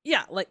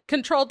 Yeah, like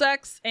control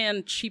decks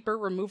and cheaper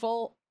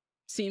removal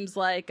seems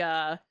like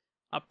a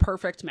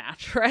perfect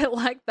match, right?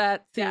 Like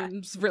that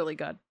seems really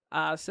good.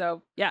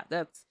 So yeah,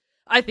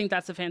 I think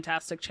that's a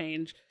fantastic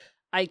change.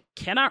 I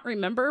cannot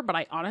remember, but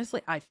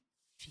I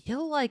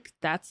feel like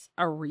that's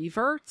a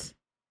revert.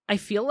 I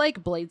feel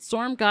like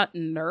Bladestorm got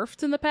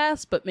nerfed in the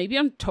past, but maybe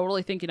I'm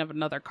totally thinking of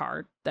another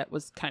card that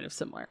was kind of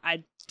similar.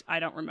 I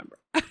don't remember.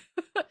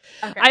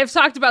 Okay. I have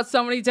talked about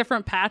so many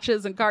different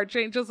patches and card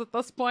changes at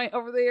this point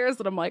over the years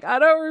that I'm like, I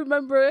don't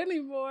remember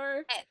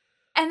anymore.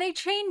 And they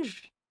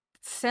change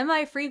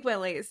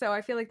semi-frequently, so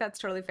I feel like that's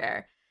totally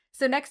fair.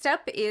 So next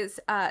up is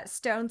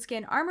Stone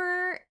Skin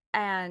Armorer,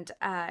 and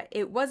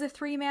it was a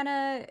 3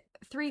 mana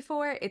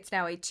 3/4. It's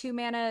now a 2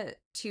 mana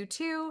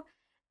 2/2,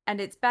 and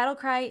it's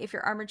Battlecry. If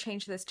your armor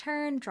changed this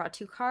turn, draw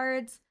 2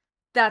 cards.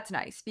 That's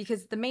nice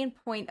because the main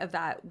point of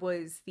that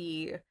was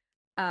the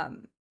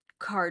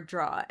card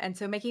draw, and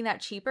so making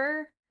that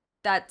cheaper,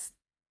 that's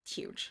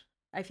huge.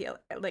 I feel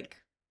like,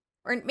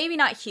 or maybe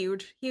not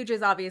huge. Huge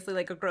is obviously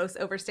like a gross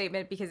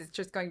overstatement because it's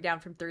just going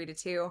down from 3 to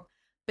 2,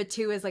 but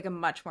 2 is like a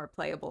much more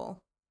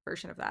playable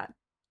version of that.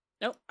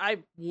 Nope,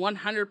 I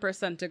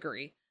 100%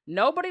 agree.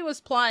 Nobody was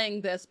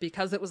playing this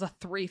because it was a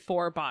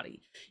 3/4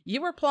 body.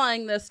 You were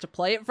playing this to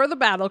play it for the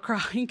battle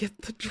cry and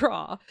get the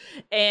draw.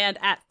 And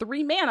at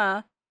 3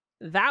 mana,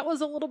 that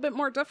was a little bit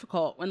more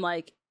difficult when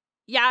like,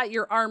 yeah,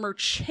 your armor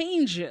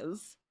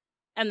changes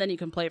and then you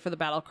can play it for the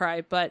battle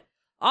cry, but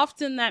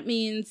often that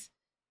means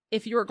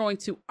if you were going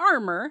to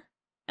armor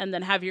and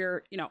then have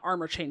your,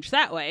 armor change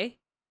that way,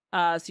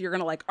 so you're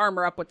going to like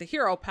armor up with the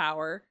hero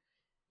power,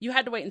 you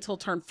had to wait until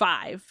turn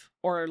 5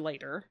 or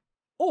later,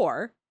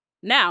 or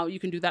now you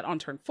can do that on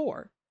turn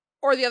 4.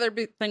 Or the other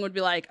thing would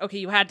be like, okay,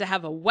 you had to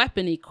have a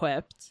weapon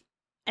equipped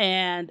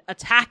and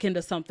attack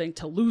into something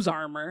to lose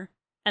armor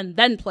and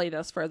then play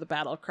this for the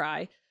battle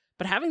cry.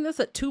 But having this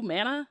at 2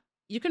 mana,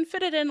 you can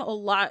fit it in a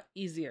lot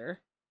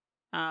easier.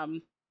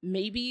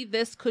 Maybe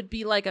this could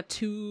be like a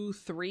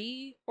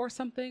 2/3 or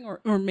something,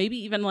 or maybe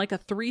even like a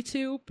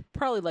 3/2,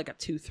 probably like a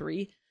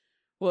 2/3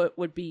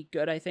 would be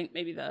good. I think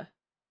maybe the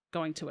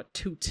going to a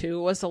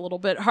 2/2 was a little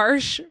bit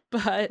harsh,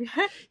 but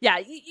yeah,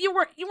 you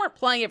weren't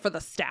playing it for the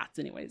stats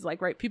anyways.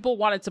 Like, right, people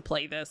wanted to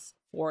play this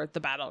for the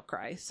battle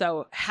cry.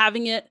 So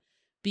having it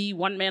be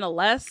 1 mana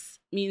less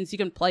means you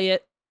can play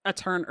it a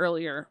turn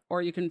earlier,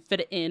 or you can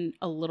fit it in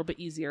a little bit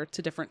easier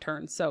to different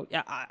turns. So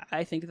yeah,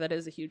 I think that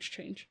is a huge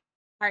change.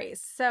 All right,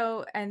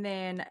 so, and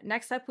then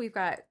next up, we've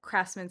got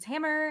Craftsman's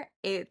Hammer.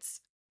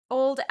 It's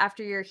old.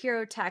 After your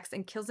hero attacks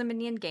and kills a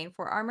minion, gain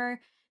 4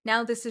 armor.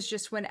 Now this is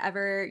just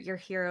whenever your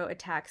hero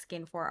attacks,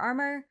 gain 4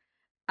 armor.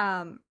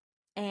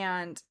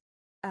 And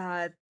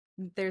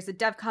there's a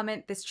dev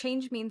comment. This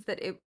change means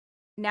that it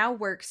now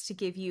works to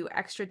give you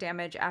extra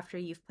damage after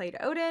you've played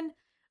Odin.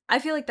 I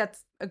feel like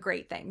that's a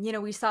great thing.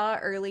 We saw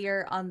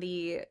earlier on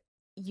you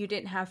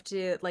didn't have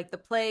to, like the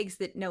plagues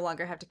that no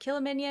longer have to kill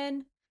a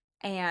minion.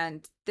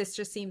 And this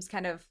just seems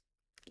kind of,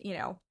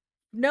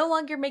 no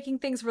longer making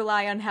things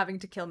rely on having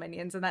to kill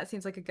minions. And that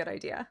seems like a good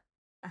idea.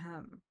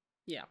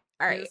 Yeah.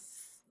 All right.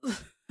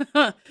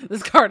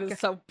 This card is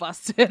so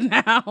busted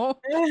now.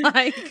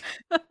 Like,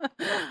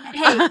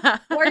 hey,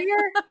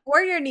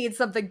 warrior needs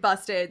something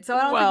busted, so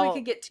I don't think we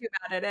can get too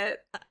mad at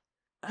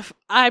it.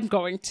 I'm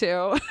going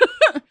to.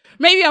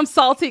 Maybe I'm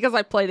salty because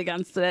I played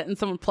against it and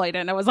someone played it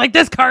and I was like,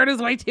 this card is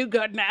way too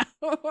good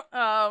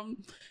now.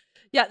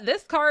 Yeah,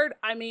 this card,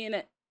 I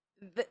mean,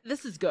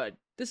 this is good.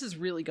 This is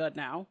really good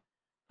now.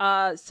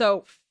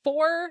 So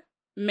 4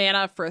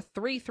 mana for a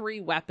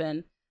 3/3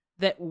 weapon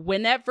that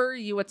whenever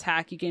you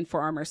attack, you gain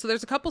 4 armor. So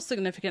there's a couple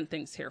significant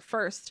things here.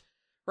 First,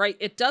 right,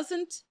 it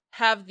doesn't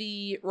have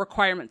the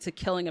requirement to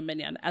killing a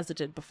minion as it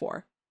did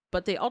before,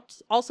 but they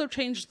also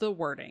changed the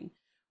wording,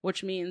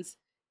 which means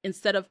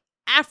instead of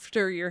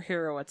after your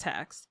hero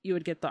attacks, you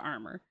would get the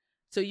armor.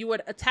 So you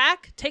would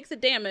attack, take the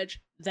damage,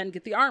 then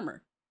get the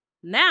armor.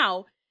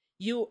 Now,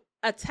 you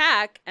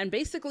attack, and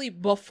basically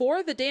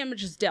before the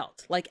damage is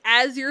dealt, like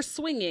as you're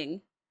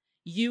swinging,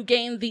 you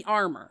gain the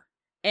armor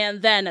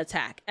and then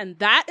attack. And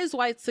that is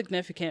why it's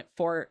significant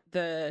for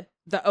the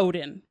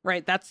Odin,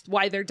 right? That's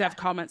why their dev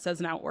comment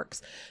says now it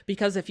works.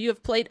 Because if you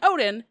have played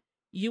Odin,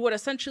 you would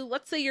essentially,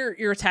 let's say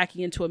you're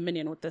attacking into a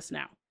minion with this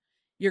now.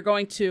 You're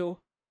going to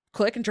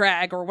click and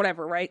drag or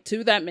whatever, right,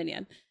 to that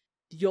minion.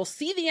 You'll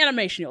see the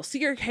animation. You'll see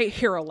your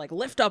hero like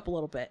lift up a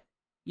little bit.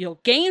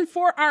 You'll gain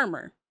 4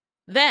 armor.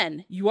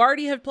 Then you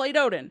already have played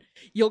Odin.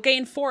 You'll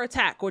gain 4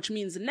 attack, which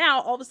means now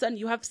all of a sudden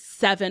you have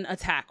 7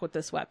 attack with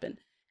this weapon.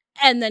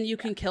 And then you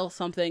can kill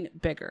something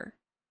bigger,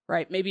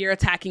 right? Maybe you're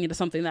attacking into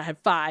something that had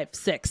 5,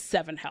 6,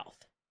 7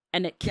 health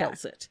and it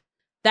kills it.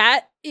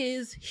 That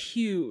is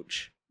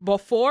huge.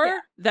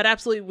 Before, that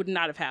absolutely would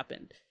not have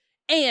happened.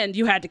 And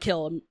you had to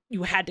kill him.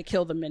 You had to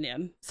kill the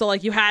minion. So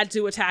like you had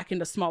to attack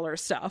into smaller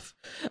stuff.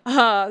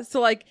 So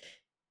like,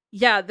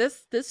 yeah,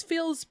 this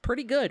feels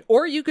pretty good.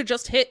 Or you could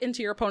just hit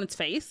into your opponent's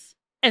face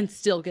and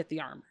still get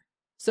the armor.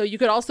 So you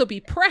could also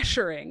be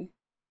pressuring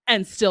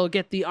and still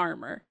get the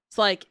armor. It's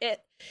like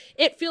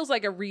it feels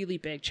like a really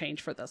big change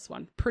for this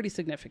one. Pretty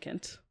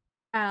significant.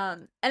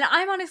 And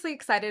I'm honestly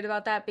excited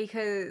about that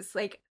because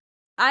like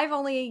I've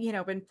only,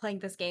 been playing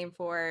this game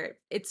for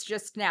it's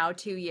just now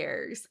 2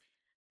 years.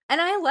 And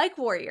I like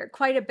Warrior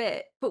quite a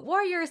bit, but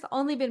Warrior's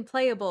only been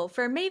playable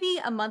for maybe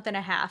a month and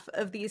a half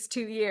of these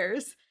 2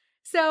 years.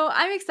 So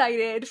I'm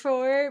excited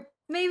for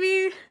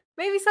maybe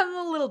something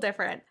a little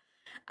different.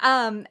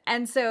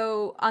 And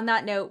so on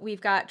that note,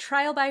 we've got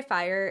Trial by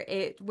Fire.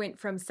 It went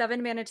from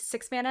 7 mana to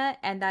 6 mana,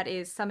 and that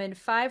is summon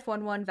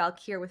 5/1/1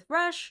 Valkyr with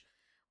Rush.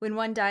 When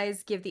one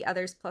dies, give the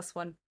others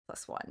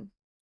 +1/+1.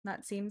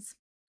 That seems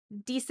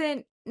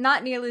decent,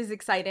 not nearly as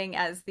exciting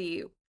as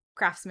the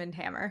Craftsman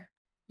Hammer.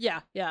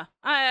 Yeah,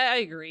 I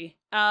agree.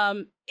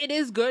 It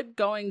is good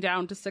going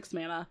down to 6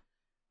 mana.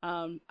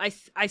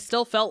 I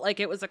still felt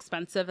like it was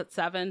expensive at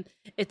 7.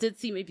 It did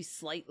see maybe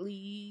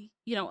slightly,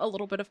 a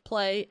little bit of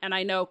play. And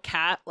I know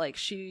Kat, like,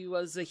 she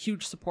was a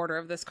huge supporter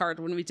of this card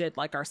when we did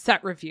like our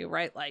set review,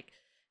 right? Like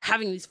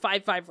having these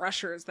 5/5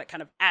 rushers that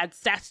kind of add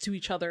stats to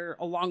each other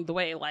along the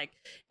way. Like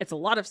it's a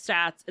lot of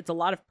stats, it's a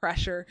lot of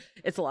pressure,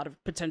 it's a lot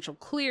of potential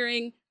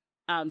clearing.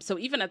 So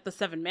even at the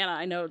 7 mana,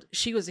 I know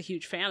she was a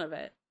huge fan of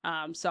it.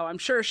 So I'm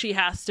sure she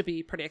has to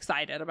be pretty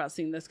excited about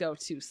seeing this go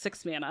to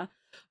 6 mana.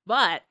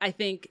 But I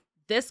think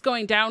this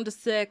going down to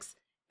 6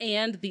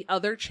 and the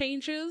other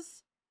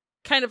changes,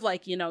 kind of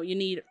like, you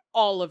need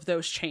all of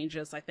those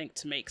changes, I think,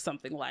 to make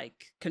something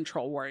like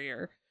Control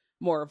Warrior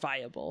more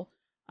viable.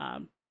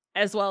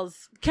 As well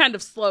as kind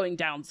of slowing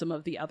down some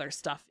of the other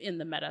stuff in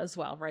the meta as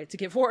well, right? To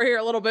give Warrior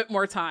a little bit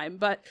more time.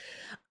 But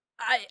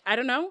I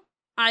don't know.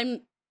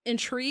 I'm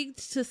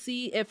intrigued to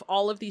see if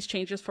all of these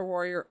changes for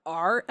Warrior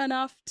are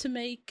enough to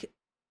make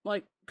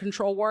like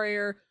Control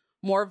Warrior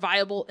more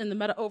viable in the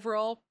meta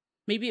overall.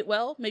 Maybe it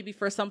will. Maybe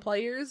for some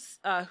players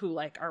who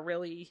like are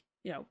really,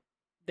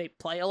 they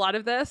play a lot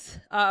of this,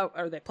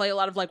 or they play a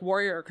lot of like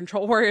Warrior or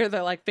Control Warrior.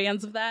 They're like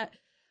fans of that.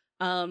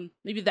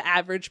 Maybe the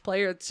average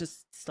player, it's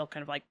just still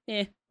kind of like,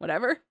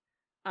 whatever.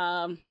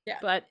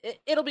 But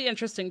it'll be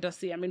interesting to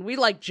see. I mean, we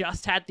like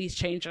just had these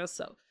changes,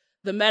 so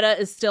the meta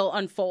is still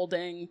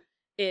unfolding.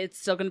 It's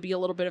still going to be a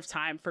little bit of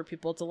time for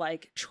people to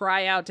like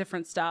try out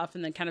different stuff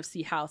and then kind of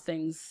see how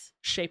things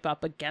shape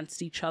up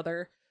against each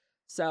other.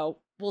 So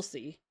we'll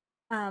see.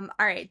 All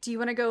right. Do you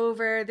want to go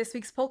over this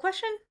week's poll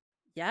question?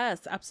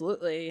 Yes,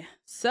 absolutely.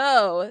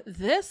 So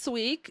this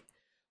week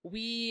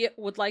we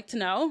would like to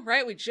know,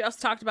 right? We just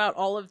talked about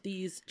all of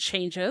these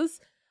changes,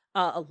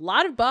 a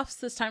lot of buffs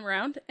this time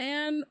around,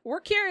 and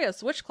we're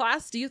curious, which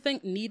class do you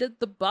think needed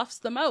the buffs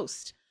the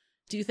most?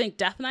 Do you think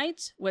Death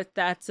Knight with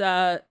that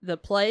the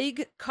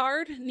Plague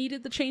card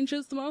needed the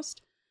changes the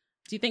most?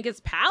 Do you think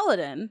it's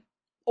Paladin?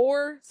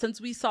 Or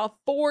since we saw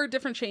 4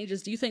 different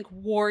changes, do you think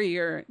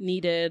Warrior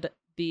needed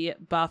the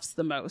buffs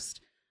the most?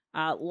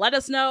 Let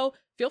us know.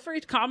 Feel free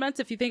to comment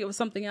if you think it was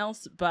something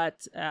else,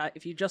 but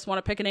if you just want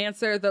to pick an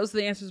answer, those are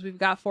the answers we've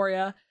got for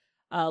you.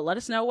 Let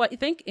us know what you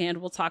think, and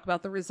we'll talk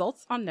about the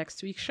results on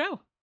next week's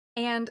show.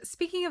 And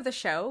speaking of the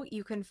show,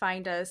 you can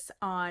find us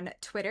on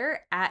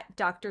Twitter at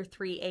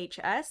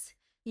Dr3HS.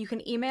 You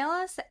can email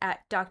us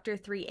at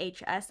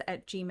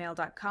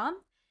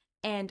dr3hs@gmail.com.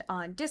 And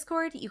on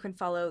Discord, you can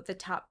follow the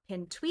top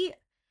pinned tweet.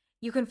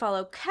 You can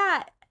follow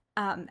Kat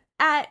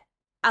at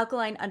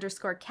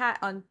alkaline_cat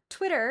on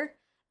Twitter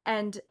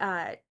and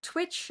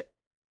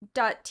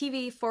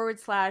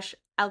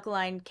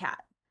twitch.tv/alkalinecat.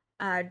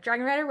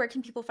 Dragon Rider, where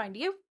can people find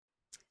you?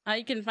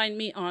 You can find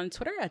me on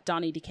Twitter at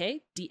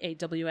DawnieDK,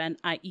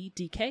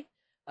 DAWNIEDK.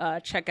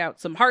 Check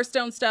out some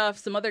Hearthstone stuff,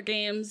 some other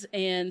games,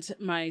 and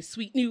my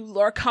sweet new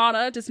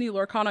Lorcana, Disney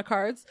Lorcana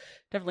cards.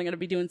 Definitely going to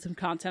be doing some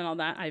content on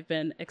that. I've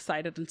been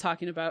excited and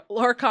talking about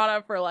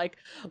Lorcana for like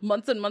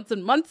months and months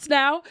and months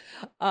now.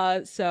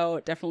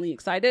 So definitely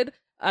excited.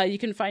 You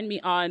can find me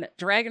on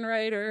Dragon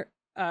Rider,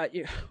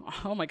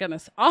 oh my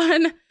goodness,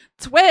 on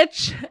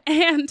Twitch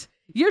and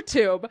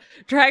YouTube,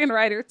 Dragon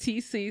Rider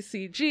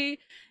TCCG,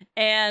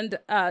 and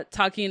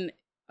talking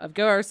of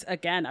course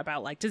again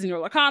about like Disney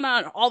Lorcana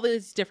and all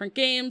these different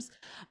games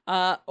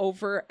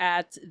over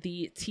at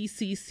the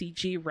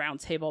TCCG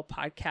Roundtable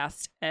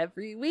podcast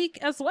every week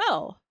as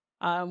well.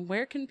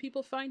 Where can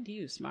people find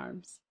you,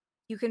 Smarms?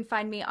 You can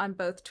find me on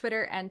both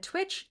Twitter and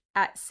Twitch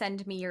at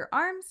Send Me Your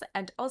Arms,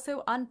 and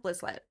also on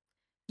Blizzlet.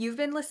 You've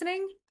been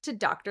listening to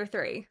Dr.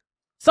 3.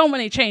 So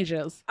many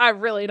changes. I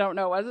really don't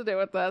know what to do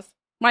with this.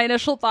 My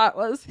initial thought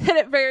was hit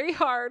it very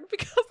hard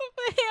because of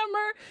the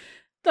hammer.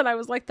 Then I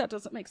was like, that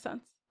doesn't make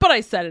sense. But I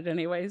said it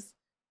anyways.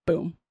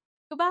 Boom.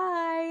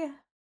 Goodbye.